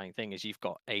of underlying thing is you've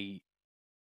got a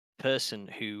person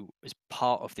who was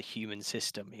part of the human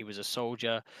system. He was a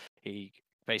soldier. He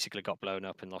basically got blown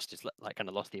up and lost his like kind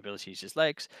of lost the ability to use his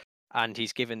legs, and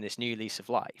he's given this new lease of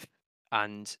life.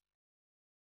 And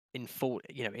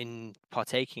in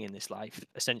partaking in this life,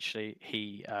 essentially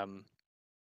he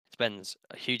spends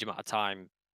a huge amount of time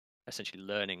essentially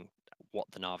learning what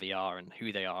the Na'vi are and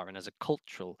who they are, and as a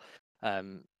cultural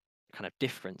kind of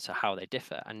difference of how they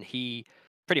differ. And he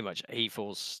pretty much he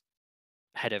falls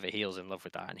head over heels in love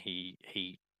with that, and he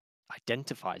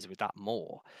identifies with that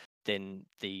more than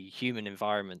the human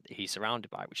environment that he's surrounded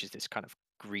by, which is this kind of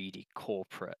greedy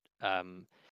corporate.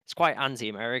 It's quite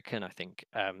anti-American, I think.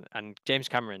 And James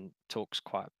Cameron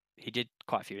he did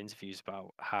quite a few interviews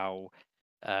about how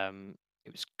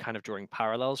it was kind of drawing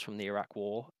parallels from the Iraq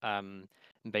War. And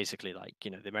basically, like,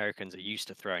 the Americans are used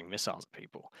to throwing missiles at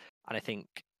people. And I think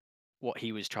what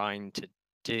he was trying to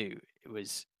do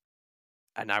was,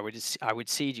 and I would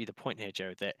cede you the point here,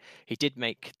 Joe, that he did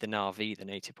make the Na'vi, the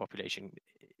native population,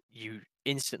 you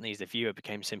instantly as the viewer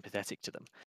became sympathetic to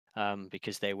them,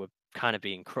 because they were kind of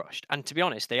being crushed. And to be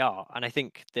honest, they are. And I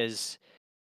think there's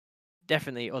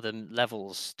definitely other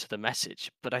levels to the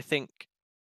message, but I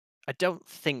don't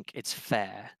think it's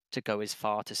fair to go as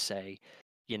far to say,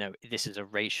 this is a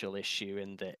racial issue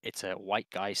and that it's a white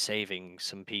guy saving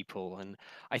some people. And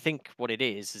I think what it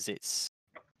is it's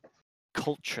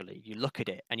culturally, you look at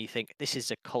it and you think this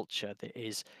is a culture that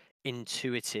is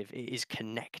intuitive, it is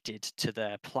connected to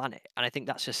their planet. And I think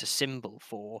that's just a symbol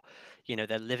for,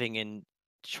 they're living in,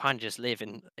 trying to just live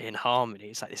in harmony.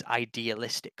 It's like this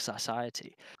idealistic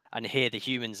society. And here the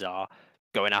humans are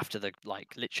going after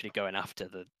literally going after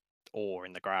the ore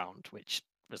in the ground, which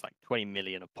was like 20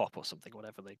 million a pop or something,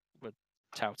 whatever they were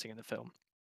touting in the film.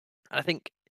 And I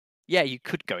think, yeah, you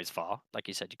could go as far, like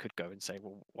you said, you could go and say,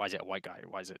 well, why is it a white guy?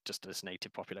 Why is it just this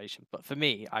native population? But for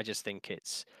me, I just think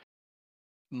it's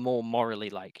more morally,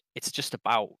 like, it's just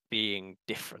about being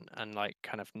different and like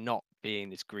kind of not being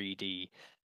this greedy,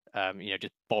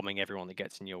 just bombing everyone that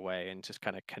gets in your way and just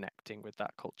kind of connecting with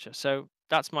that culture. So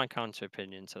that's my counter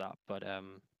opinion to that. But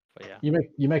yeah.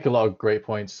 You make a lot of great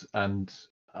points, and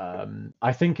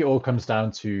I think it all comes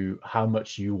down to how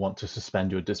much you want to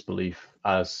suspend your disbelief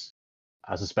as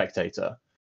a spectator.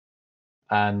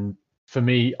 And for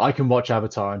me, I can watch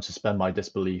Avatar and suspend my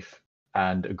disbelief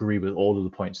and agree with all of the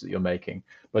points that you're making.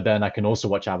 But then I can also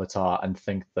watch Avatar and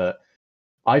think that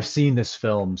I've seen this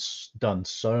film done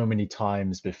so many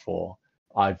times before.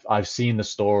 I've seen the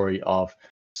story of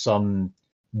some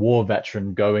war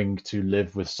veteran going to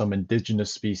live with some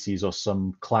indigenous species or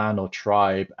some clan or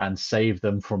tribe and save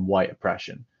them from white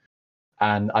oppression.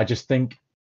 And I just think,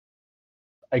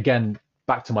 again,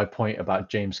 back to my point about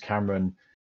James Cameron,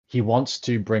 he wants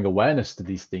to bring awareness to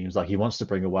these themes. Like, he wants to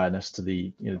bring awareness to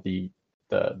the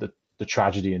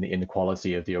tragedy and the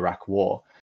inequality of the Iraq War,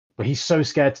 but he's so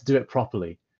scared to do it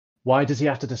properly. Why does he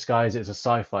have to disguise it as a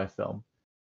sci-fi film?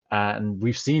 And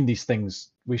we've seen these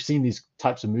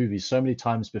types of movies so many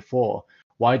times before.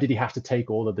 Why did he have to take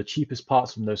all of the cheapest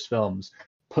parts from those films,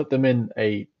 put them in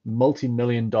a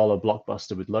multi-million-dollar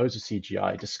blockbuster with loads of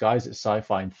CGI, disguise it as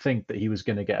sci-fi, and think that he was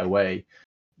going to get away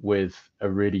with a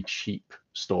really cheap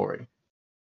story?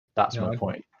 That's my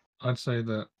point. I'd say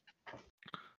that,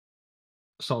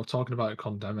 sort of talking about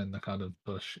condemning the kind of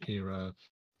Bush era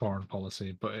foreign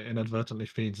policy, but it inadvertently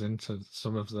feeds into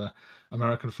some of the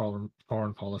American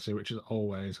foreign policy, which is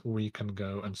always, we can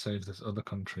go and save this other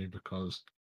country because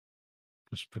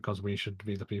we should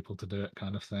be the people to do it,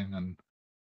 kind of thing, and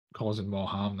causing more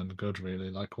harm than good,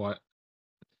 really. Like, why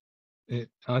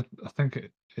I think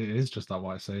it is just that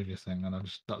white savior thing, and I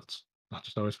just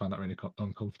always find that really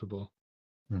uncomfortable.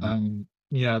 Mhm.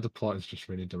 Yeah, the plot is just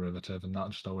really derivative, and that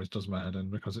just always does my head in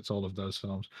because it's all of those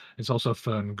films. It's also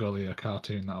Fern Gully, a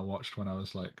cartoon that I watched when I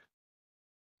was like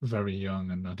very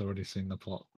young, and I'd already seen the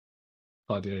plot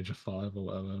by the age of 5 or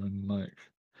whatever, and like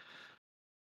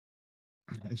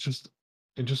it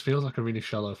just feels like a really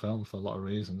shallow film for a lot of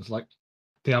reasons. Like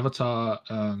the Avatar,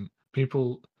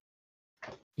 people,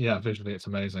 yeah, visually it's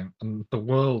amazing, and the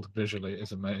world visually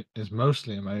is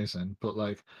mostly amazing, but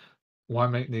like, why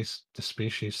make the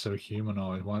species so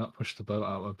humanoid? Why not push the boat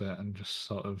out a bit and just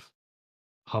sort of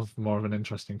have more of an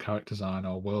interesting character design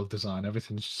or world design?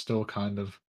 Everything's still kind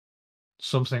of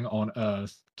something on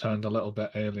Earth turned a little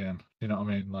bit alien. You know what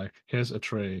I mean? Like, here's a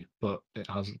tree, but it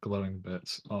has glowing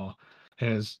bits, or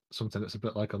here's something that's a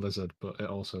bit like a lizard, but it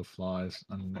also flies.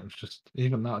 And it was just,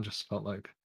 even that just felt like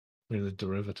really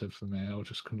derivative for me. I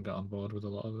just couldn't get on board with a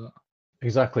lot of that.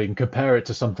 Exactly, and compare it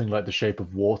to something like The Shape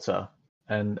of Water,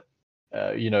 and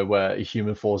where a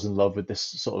human falls in love with this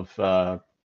sort of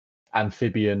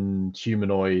amphibian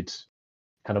humanoid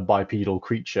kind of bipedal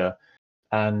creature.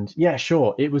 And yeah,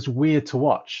 sure, it was weird to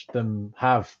watch them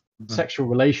have sexual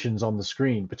relations on the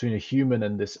screen between a human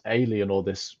and this alien, or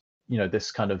this,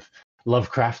 this kind of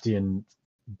Lovecraftian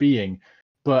being.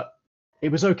 But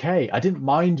it was okay. I didn't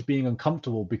mind being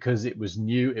uncomfortable because it was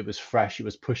new, it was fresh, it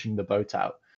was pushing the boat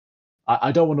out.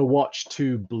 I don't want to watch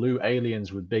two blue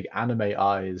aliens with big anime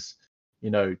eyes,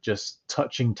 just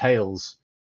touching tails.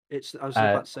 I was just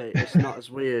about to say, it's not as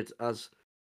weird as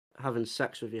having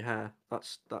sex with your hair.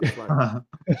 That's like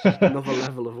another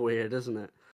level of weird, isn't it?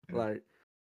 Like,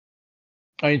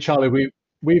 I mean, Charlie,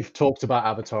 we've talked about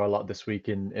Avatar a lot this week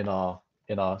in our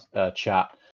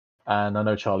chat, and I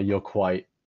know, Charlie, you're quite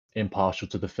impartial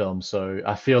to the film, so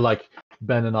I feel like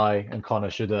Ben and I and Connor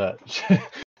should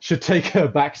should take a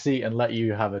back seat and let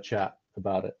you have a chat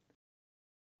about it.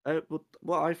 but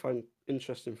what I find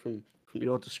interesting from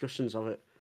your discussions of it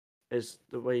is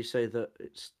the way you say that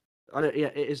it's. I know, yeah,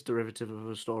 it is derivative of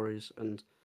other stories, and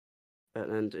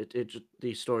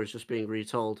these stories just being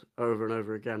retold over and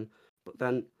over again. But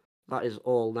then that is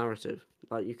all narrative.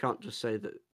 Like, you can't just say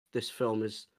that this film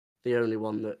is the only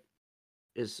one that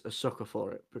is a sucker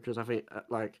for it, because I think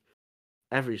like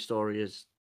every story is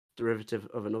derivative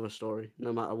of another story,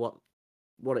 no matter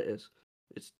what it is.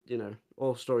 It's,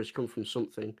 all stories come from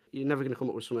something. You're never going to come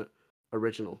up with something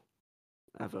original,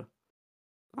 ever.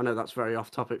 I know that's very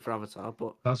off topic for Avatar,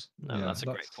 but that's a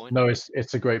great point. No,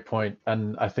 it's a great point,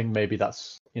 and I think maybe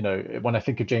that's, when I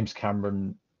think of James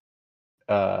Cameron,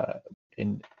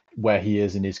 in where he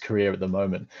is in his career at the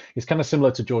moment, it's kind of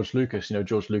similar to George Lucas.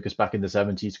 George Lucas back in the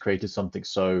 70s created something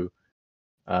so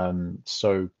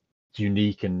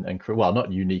unique and well,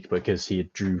 not unique because he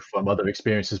drew from other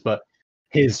experiences, but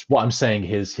his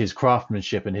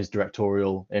craftsmanship and his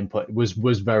directorial input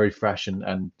was very fresh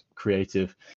and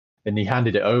creative, and he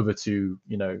handed it over to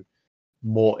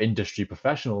more industry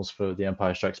professionals for The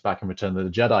Empire Strikes Back and Return of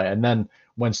the Jedi. And then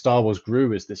when Star Wars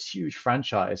grew as this huge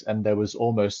franchise, and there was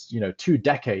almost 2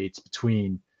 decades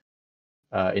between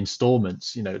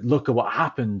installments, look at what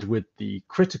happened with the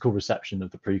critical reception of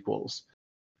the prequels,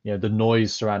 the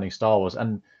noise surrounding Star Wars.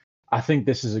 And I think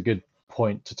this is a good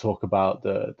point to talk about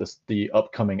the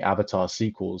upcoming Avatar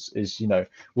sequels. Is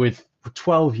with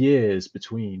 12 years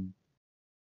between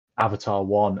Avatar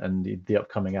 1 and the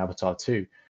upcoming Avatar 2,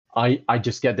 I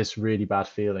just get this really bad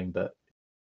feeling that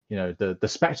the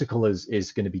spectacle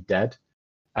is going to be dead,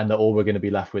 and that all we're going to be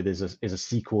left with is a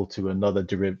sequel to another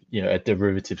a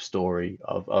derivative story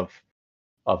of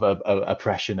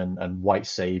oppression and white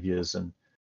saviors. And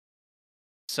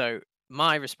so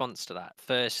my response to that,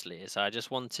 firstly, is I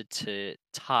just wanted to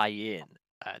tie in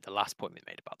the last point we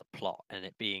made about the plot and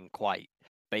it being quite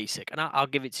basic, and I'll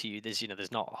give it to you.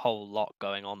 There's not a whole lot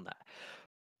going on there,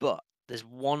 but there's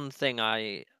one thing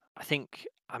I think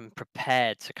I'm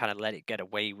prepared to kind of let it get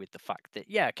away with the fact that,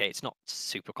 yeah, okay, it's not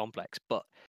super complex, but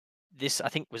this, I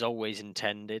think, was always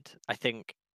intended. I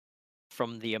think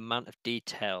from the amount of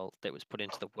detail that was put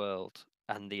into the world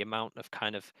and the amount of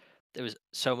there was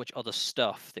so much other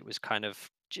stuff that was kind of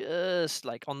just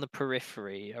like on the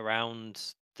periphery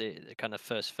around the kind of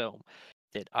first film,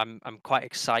 that I'm quite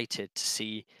excited to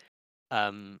see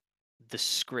the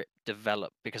script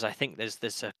develop, because I think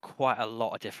there's quite a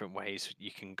lot of different ways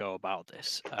you can go about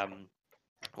this.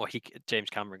 James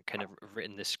Cameron kind of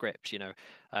written this script.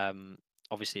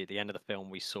 Obviously at the end of the film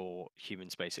we saw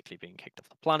humans basically being kicked off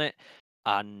the planet,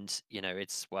 and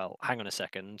it's, well, hang on a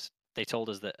second, they told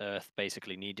us that Earth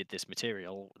basically needed this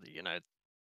material.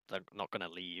 They're not going to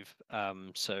leave.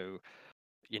 So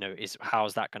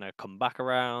how's that going to come back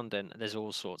around? And there's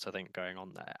all sorts, I think, going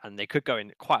on there, and they could go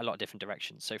in quite a lot of different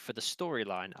directions. So for the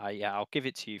storyline, I'll give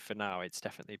it to you for now. It's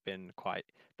definitely been quite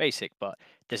basic, but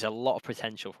there's a lot of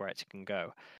potential for it can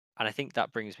go. And I think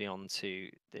that brings me on to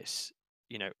this.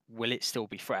 Will it still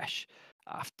be fresh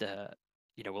after?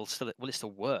 Will it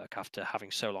still work after having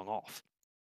so long off?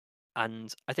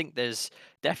 And I think there's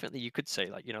definitely, you could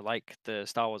say, like the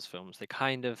Star Wars films, they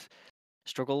kind of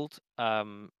struggled,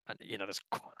 and there's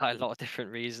quite a lot of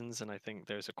different reasons, and I think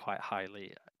those are quite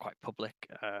public,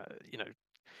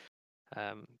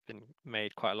 been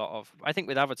made quite a lot of. I think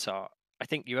with Avatar, I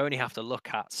think you only have to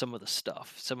look at some of the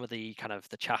stuff, some of the kind of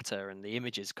the chatter and the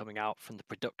images coming out from the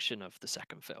production of the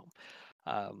second film.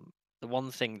 The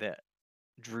one thing that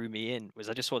drew me in was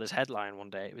I just saw this headline one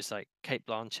day. It was like Kate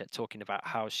Blanchett talking about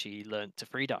how she learned to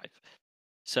freedive.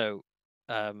 So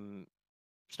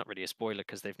it's not really a spoiler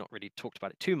because they've not really talked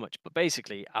about it too much. But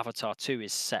basically, Avatar 2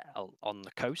 is set on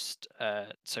the coast.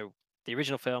 So the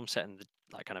original film set in the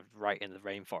like kind of right in the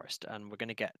rainforest, and we're going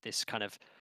to get this kind of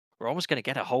we're almost going to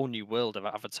get a whole new world of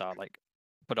Avatar, like,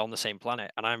 but on the same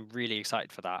planet, and I'm really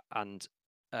excited for that. And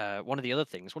one of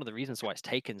the reasons why it's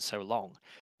taken so long,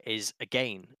 is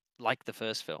again like the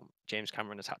first film, James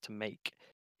Cameron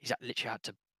he's literally had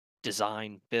to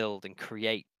design, build, and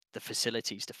create the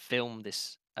facilities to film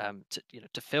this,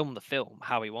 to film the film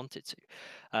how he wanted to.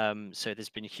 So there's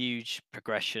been huge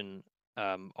progression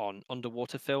on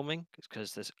underwater filming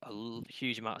because there's a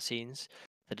huge amount of scenes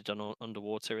that are done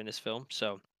underwater in this film.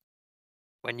 So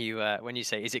when you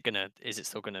say is it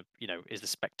still gonna, is the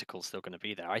spectacle still gonna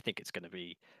be there? I think it's gonna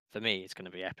be, for me, it's gonna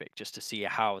be epic just to see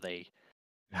how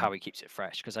he keeps it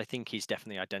fresh, because I think he's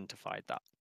definitely identified that.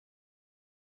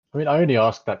 I mean, I only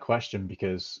asked that question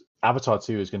because Avatar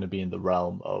 2 is going to be in the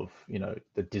realm of,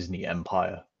 the Disney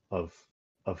empire of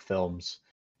films,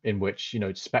 in which,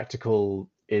 spectacle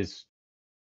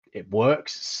it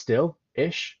works still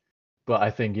ish, but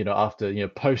I think, after,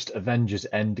 post Avengers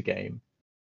Endgame,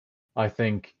 I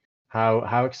think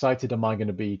how excited am I going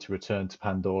to be to return to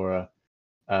Pandora?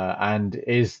 And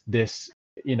is this,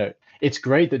 it's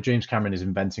great that James Cameron is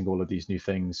inventing all of these new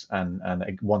things and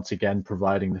once again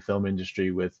providing the film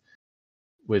industry with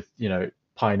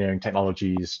pioneering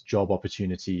technologies, job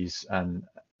opportunities, and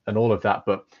all of that.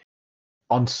 But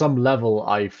on some level,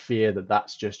 I fear that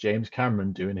that's just James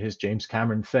Cameron doing his James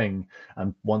Cameron thing,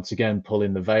 and once again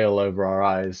pulling the veil over our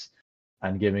eyes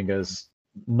and giving us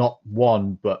not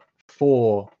one but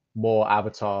 4 more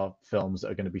Avatar films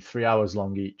that are going to be 3 hours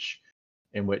long each,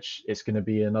 in which it's going to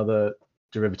be another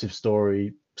derivative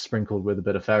story sprinkled with a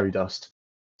bit of fairy dust.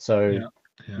 So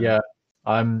yeah,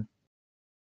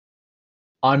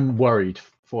 I'm worried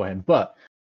for him. But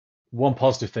one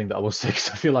positive thing that I will say, because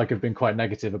I feel like I've been quite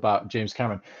negative about James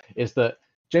Cameron, is that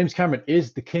James Cameron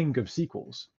is the king of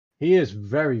sequels. He is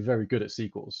very, very good at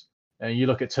sequels. And you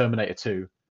look at Terminator 2,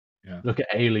 look at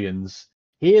Aliens.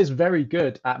 He is very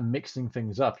good at mixing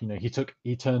things up.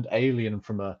 He turned Alien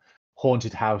from a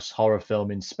haunted house horror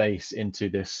film in space into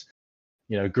this,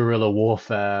 guerrilla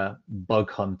warfare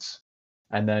bug hunt.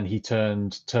 And then he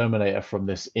turned Terminator from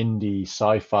this indie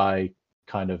sci-fi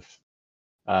kind of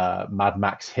Mad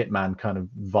Max Hitman kind of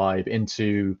vibe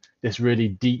into this really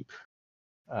deep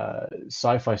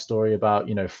sci-fi story about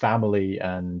family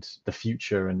and the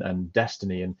future and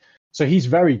destiny. And so he's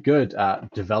very good at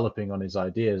developing on his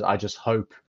ideas. I just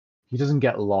hope he doesn't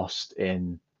get lost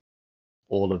in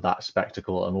all of that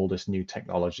spectacle and all this new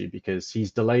technology, because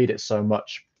he's delayed it so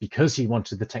much because he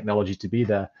wanted the technology to be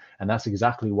there. And that's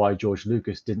exactly why George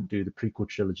Lucas didn't do the prequel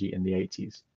trilogy in the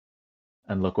 80s.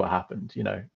 And look what happened,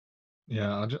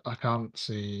 Yeah, I can't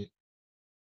see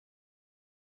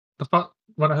the fact.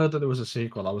 When I heard that there was a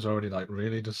sequel, I was already like,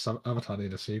 really, does Avatar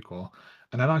need a sequel?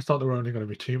 And then I thought there were only going to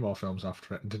be 2 more films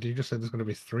after it. And did you just say there's going to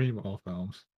be 3 more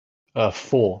films?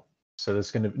 4. So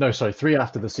there's going to no, sorry, 3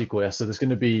 after the sequel. Yeah, so there's going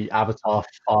to be Avatar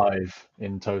 5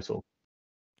 in total.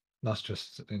 That's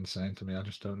just insane to me. I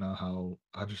just don't know how.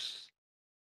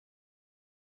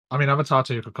 I mean, Avatar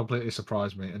 2 could completely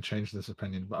surprise me and change this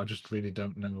opinion, but I just really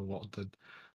don't know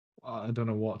I don't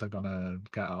know what they're gonna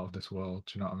get out of this world.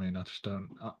 Do you know what I mean? I just don't.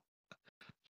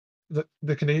 They're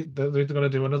either gonna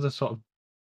do another sort of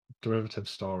derivative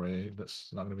story that's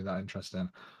not gonna be that interesting,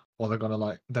 or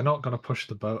they're not gonna push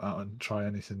the boat out and try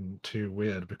anything too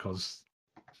weird, because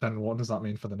then what does that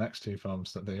mean for the next 2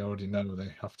 films that they already know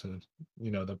they have to,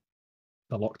 they're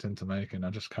locked into making? I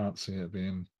just can't see it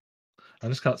being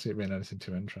anything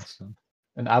too interesting.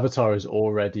 And Avatar is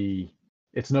already,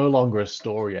 it's no longer a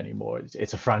story anymore.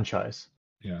 It's a franchise.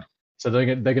 Yeah. So they're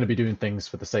going to be doing things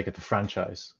for the sake of the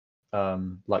franchise,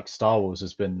 like Star Wars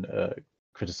has been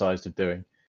criticized of doing.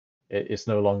 It's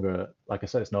no longer, like I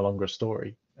said, it's no longer a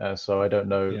story. So I don't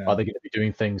know, are they going to be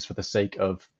doing things for the sake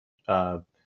of are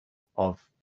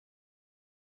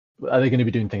they going to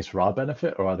be doing things for our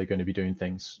benefit, or are they going to be doing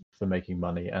things for making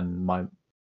money? And my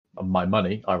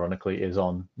money, ironically, is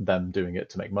on them doing it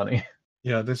to make money.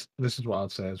 Yeah, this is what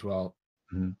I'd say as well.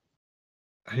 Mm-hmm.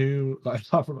 Who, like,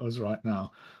 apart from us right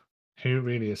now, who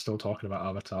really is still talking about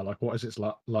Avatar? Like, what is its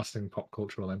lasting pop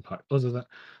cultural impact? Other than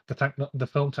the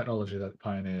film technology that it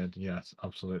pioneered, yes,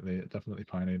 absolutely, it definitely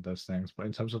pioneered those things. But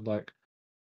in terms of like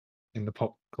in the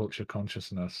pop culture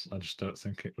consciousness, I just don't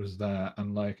think it was there.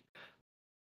 And like,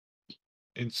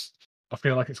 I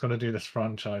feel like it's going to do this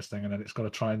franchise thing, and then it's going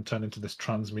to try and turn into this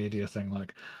transmedia thing,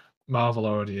 like Marvel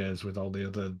already is with all the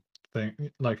other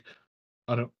thing. Like,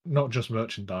 not just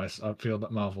merchandise. I feel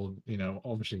that Marvel,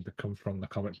 obviously they come from the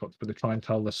comic books, but they try and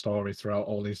tell the story throughout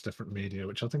all these different media,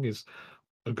 which I think is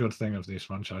a good thing of these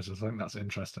franchises. I think that's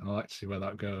interesting. I like to see where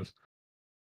that goes.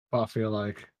 But I feel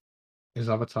like is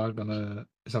Avatar gonna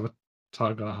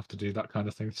have to do that kind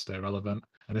of thing to stay relevant?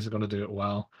 And is it gonna do it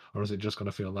well? Or is it just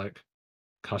gonna feel like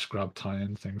cash grab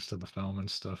tie-in things to the film and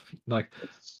stuff? Like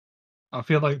I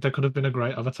feel like there could have been a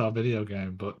great Avatar video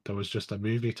game, but there was just a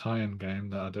movie tie-in game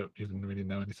that I don't even really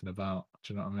know anything about.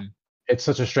 Do you know what I mean? It's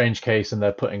such a strange case, and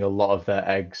they're putting a lot of their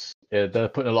eggs. They're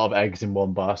putting a lot of eggs in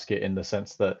one basket in the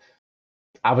sense that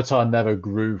Avatar never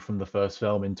grew from the first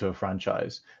film into a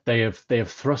franchise. They have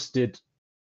thrusted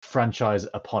franchise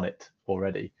upon it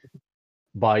already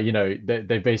by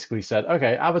they basically said,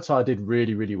 okay, Avatar did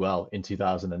really, really well in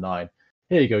 2009.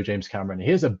 Here you go, James Cameron.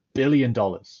 Here's $1 billion.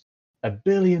 $1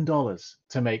 billion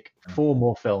to make 4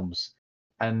 more films,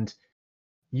 and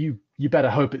you better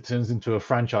hope it turns into a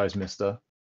franchise, mister.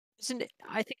 Isn't it?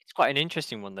 I think it's quite an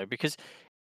interesting one though, because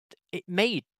it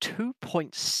made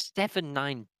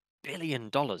 $2.79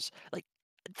 billion. Like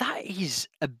that is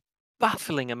a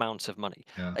baffling amount of money.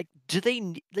 Yeah. Like, do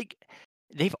they like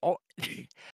they've all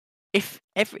if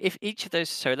each of those,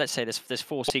 so let's say there's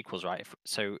 4 sequels, right?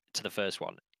 So to the first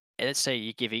one, let's say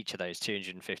you give each of those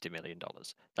 $250 million.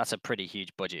 That's a pretty huge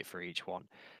budget for each one.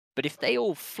 But if they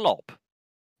all flop,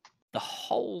 the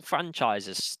whole franchise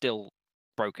is still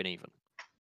broken even.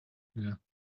 Yeah.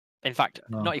 In fact,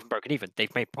 No. not even broken even.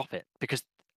 They've made profit, because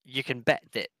you can bet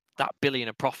that $1 billion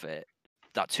of profit,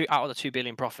 out of the $2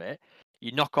 billion profit,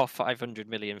 you knock off 500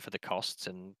 million for the costs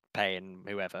and paying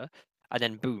whoever, and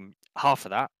then boom, half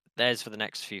of that there's for the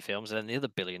next few films, and then the other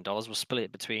 $1 billion will split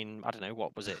it between, I don't know,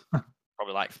 what was it,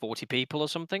 probably like 40 people or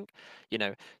something,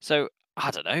 So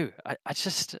I don't know.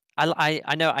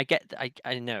 I know,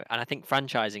 I know, and I think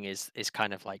franchising is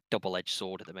kind of like double-edged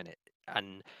sword at the minute.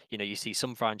 And you see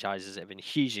some franchises that have been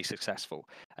hugely successful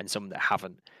and some that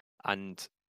haven't. And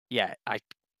yeah,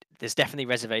 there's definitely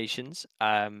reservations.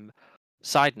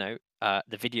 Side note,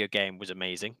 the video game was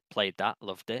amazing. Played that,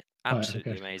 loved it.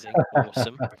 Absolutely okay. amazing,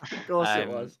 awesome. Of course it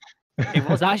was. It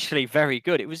was actually very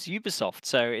good. It was Ubisoft,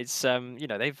 so it's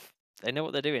they know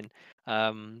what they're doing.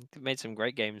 They've made some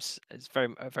great games. It's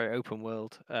a very open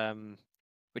world.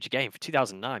 Which again, for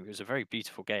 2009, it was a very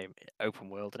beautiful game, open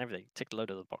world and everything. Ticked a load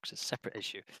of the boxes. Separate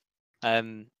issue.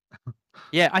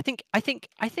 Yeah, I think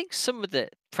some of the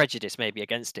prejudice maybe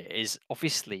against it is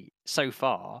obviously so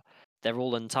far they're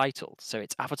all untitled. So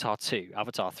it's Avatar 2,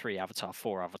 Avatar 3, Avatar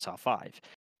 4, Avatar 5.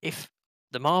 If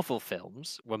the Marvel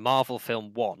films were Marvel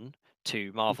Film 1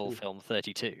 to Marvel Film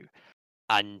 32,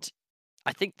 and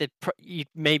I think you'd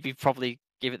maybe probably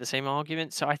give it the same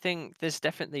argument. So I think there's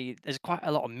quite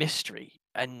a lot of mystery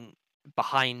and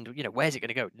behind, where's it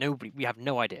going to go? We have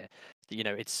no idea.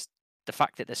 It's the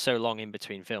fact that there's so long in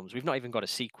between films. We've not even got a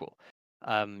sequel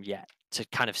yet to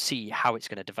kind of see how it's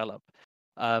going to develop.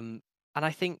 And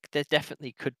I think there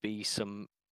definitely could be some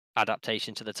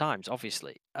adaptation to the times,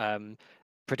 obviously.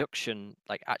 Production,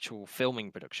 like actual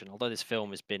filming production, although this film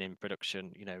has been in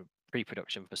production,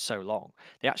 pre-production for so long,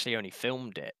 they actually only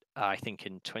filmed it, I think,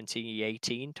 in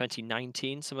 2018,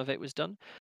 2019, some of it was done.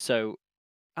 So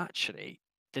actually,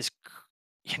 there's,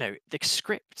 the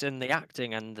script and the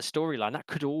acting and the storyline, that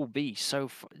could all be so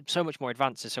much more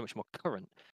advanced and so much more current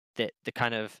that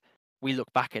we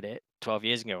look back at it 12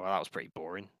 years ago, well, that was pretty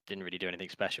boring, didn't really do anything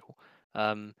special.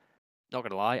 Not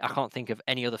gonna lie, I can't think of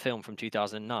any other film from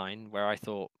 2009 where I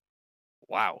thought,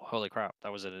 wow, holy crap,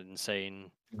 that was an insane.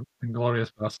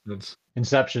 Inglourious Bastards.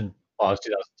 Inception. Oh, it was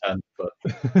 2010,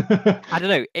 but I don't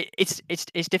know. It's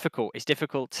difficult. It's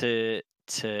difficult to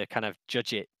kind of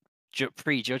judge it,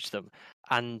 prejudge them.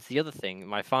 And the other thing,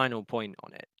 my final point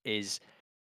on it is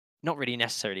not really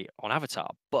necessarily on Avatar,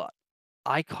 but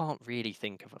I can't really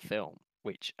think of a film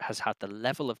which has had the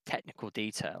level of technical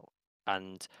detail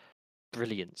and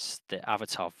brilliance that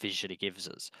Avatar visually gives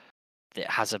us that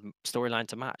has a storyline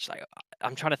to match. Like,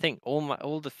 I'm trying to think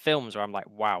all the films where I'm like,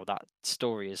 wow, that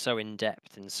story is so in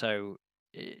depth and so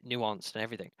nuanced and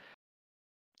everything.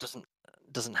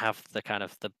 Doesn't have the kind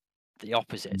of the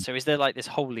opposite. So is there like this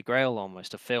holy grail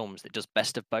almost of films that does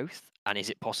best of both? And is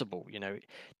it possible?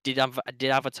 Did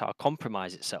Avatar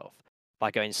compromise itself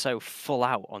by going so full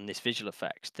out on this visual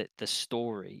effects that the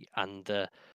story and that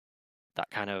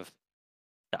kind of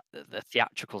the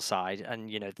theatrical side and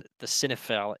the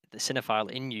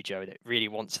cinephile in you, Joe, that really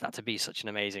wants that to be such an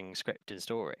amazing script and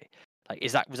story, like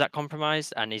was that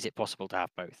compromised, and is it possible to have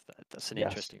both? That's an Yes.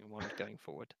 interesting one going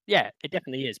forward. Yeah, it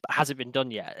definitely is, but has it been done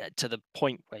yet to the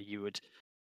point where you would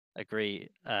agree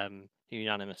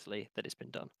unanimously that it's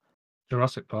been done?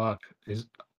 Jurassic Park is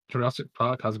Jurassic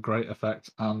Park has great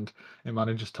effects, and it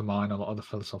manages to mine a lot of the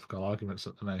philosophical arguments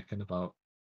that they're making about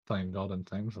playing God and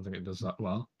things. I think it does that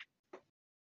well.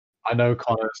 I know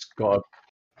Connor's got a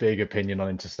big opinion on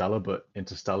Interstellar, but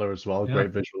Interstellar as well, Yeah.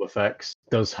 great visual effects,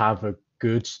 does have a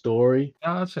good story.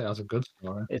 Yeah, I'd say it has a good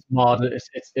story. It's marred.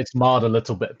 It's marred a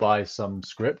little bit by some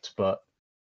script, but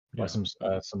by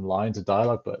Yeah. some lines of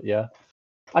dialogue. But yeah,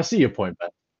 I see your point, Ben.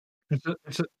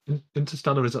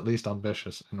 Interstellar is at least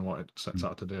ambitious in what it sets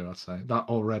out to do. I'd say that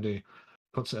already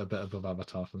puts it a bit above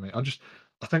Avatar for me. I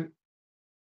think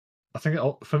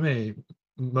for me,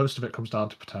 most of it comes down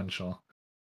to potential.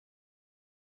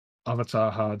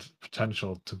 Avatar had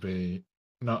potential to be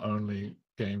not only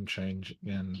game changing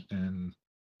in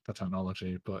the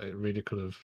technology, but it really could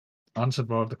have answered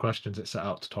more of the questions it set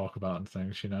out to talk about and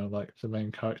things. Like the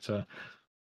main character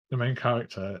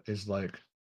is like,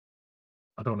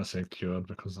 I don't want to say cured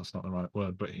because that's not the right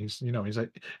word, but he's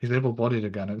he's able-bodied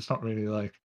again. It's not really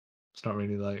like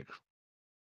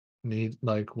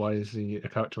why is he a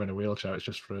character in a wheelchair? It's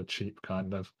just for a cheap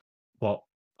kind of plot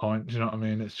point. Do you know what I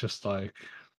mean? It's just like,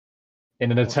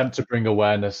 in an attempt to bring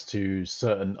awareness to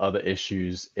certain other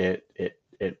issues, it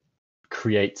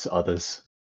creates others.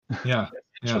 Yeah,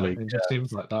 Essentially, it just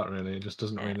seems like that. Really, it just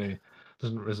doesn't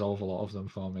resolve a lot of them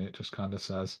for me. It just kind of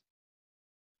says,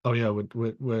 "Oh yeah,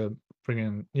 we're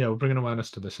bringing awareness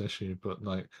to this issue," but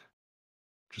like,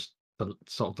 just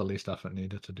the least effort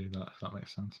needed to do that. If that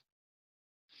makes sense.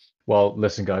 Well,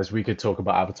 listen, guys, we could talk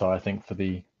about Avatar, I think, for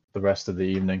the rest of the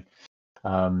evening.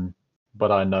 But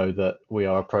I know that we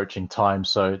are approaching time.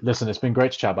 So listen, it's been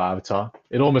great to chat about Avatar.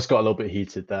 It almost got a little bit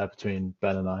heated there between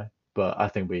Ben and I, but I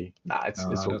think I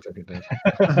don't think it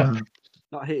did.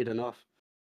 Not heated enough.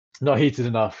 Not heated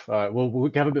enough. All right,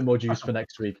 we'll have a bit more juice for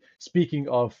next week. Speaking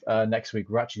of next week,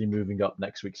 we're actually moving up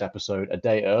next week's episode a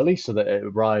day early so that it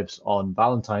arrives on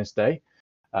Valentine's Day.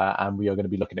 And we are going to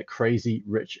be looking at Crazy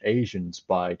Rich Asians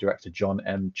by director John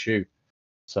M. Chu.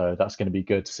 So that's going to be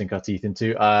good to sink our teeth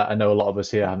into. I know a lot of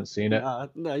us here haven't seen it.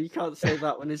 No, you can't say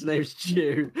that when his name's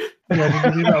Chew. Yeah,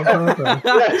 did you do that on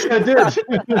purpose? Yes,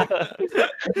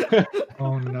 I did.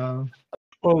 Oh no.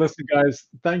 Well, listen, guys,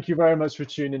 thank you very much for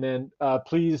tuning in.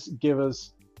 Please drop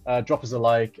us a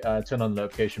like, turn on the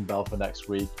notification bell for next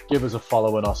week. Give us a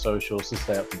follow on our socials to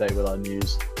stay up to date with our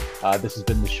news. This has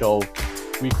been the Shoal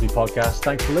Weekly Podcast.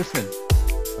 Thanks for listening.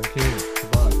 Thank you.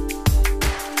 Goodbye.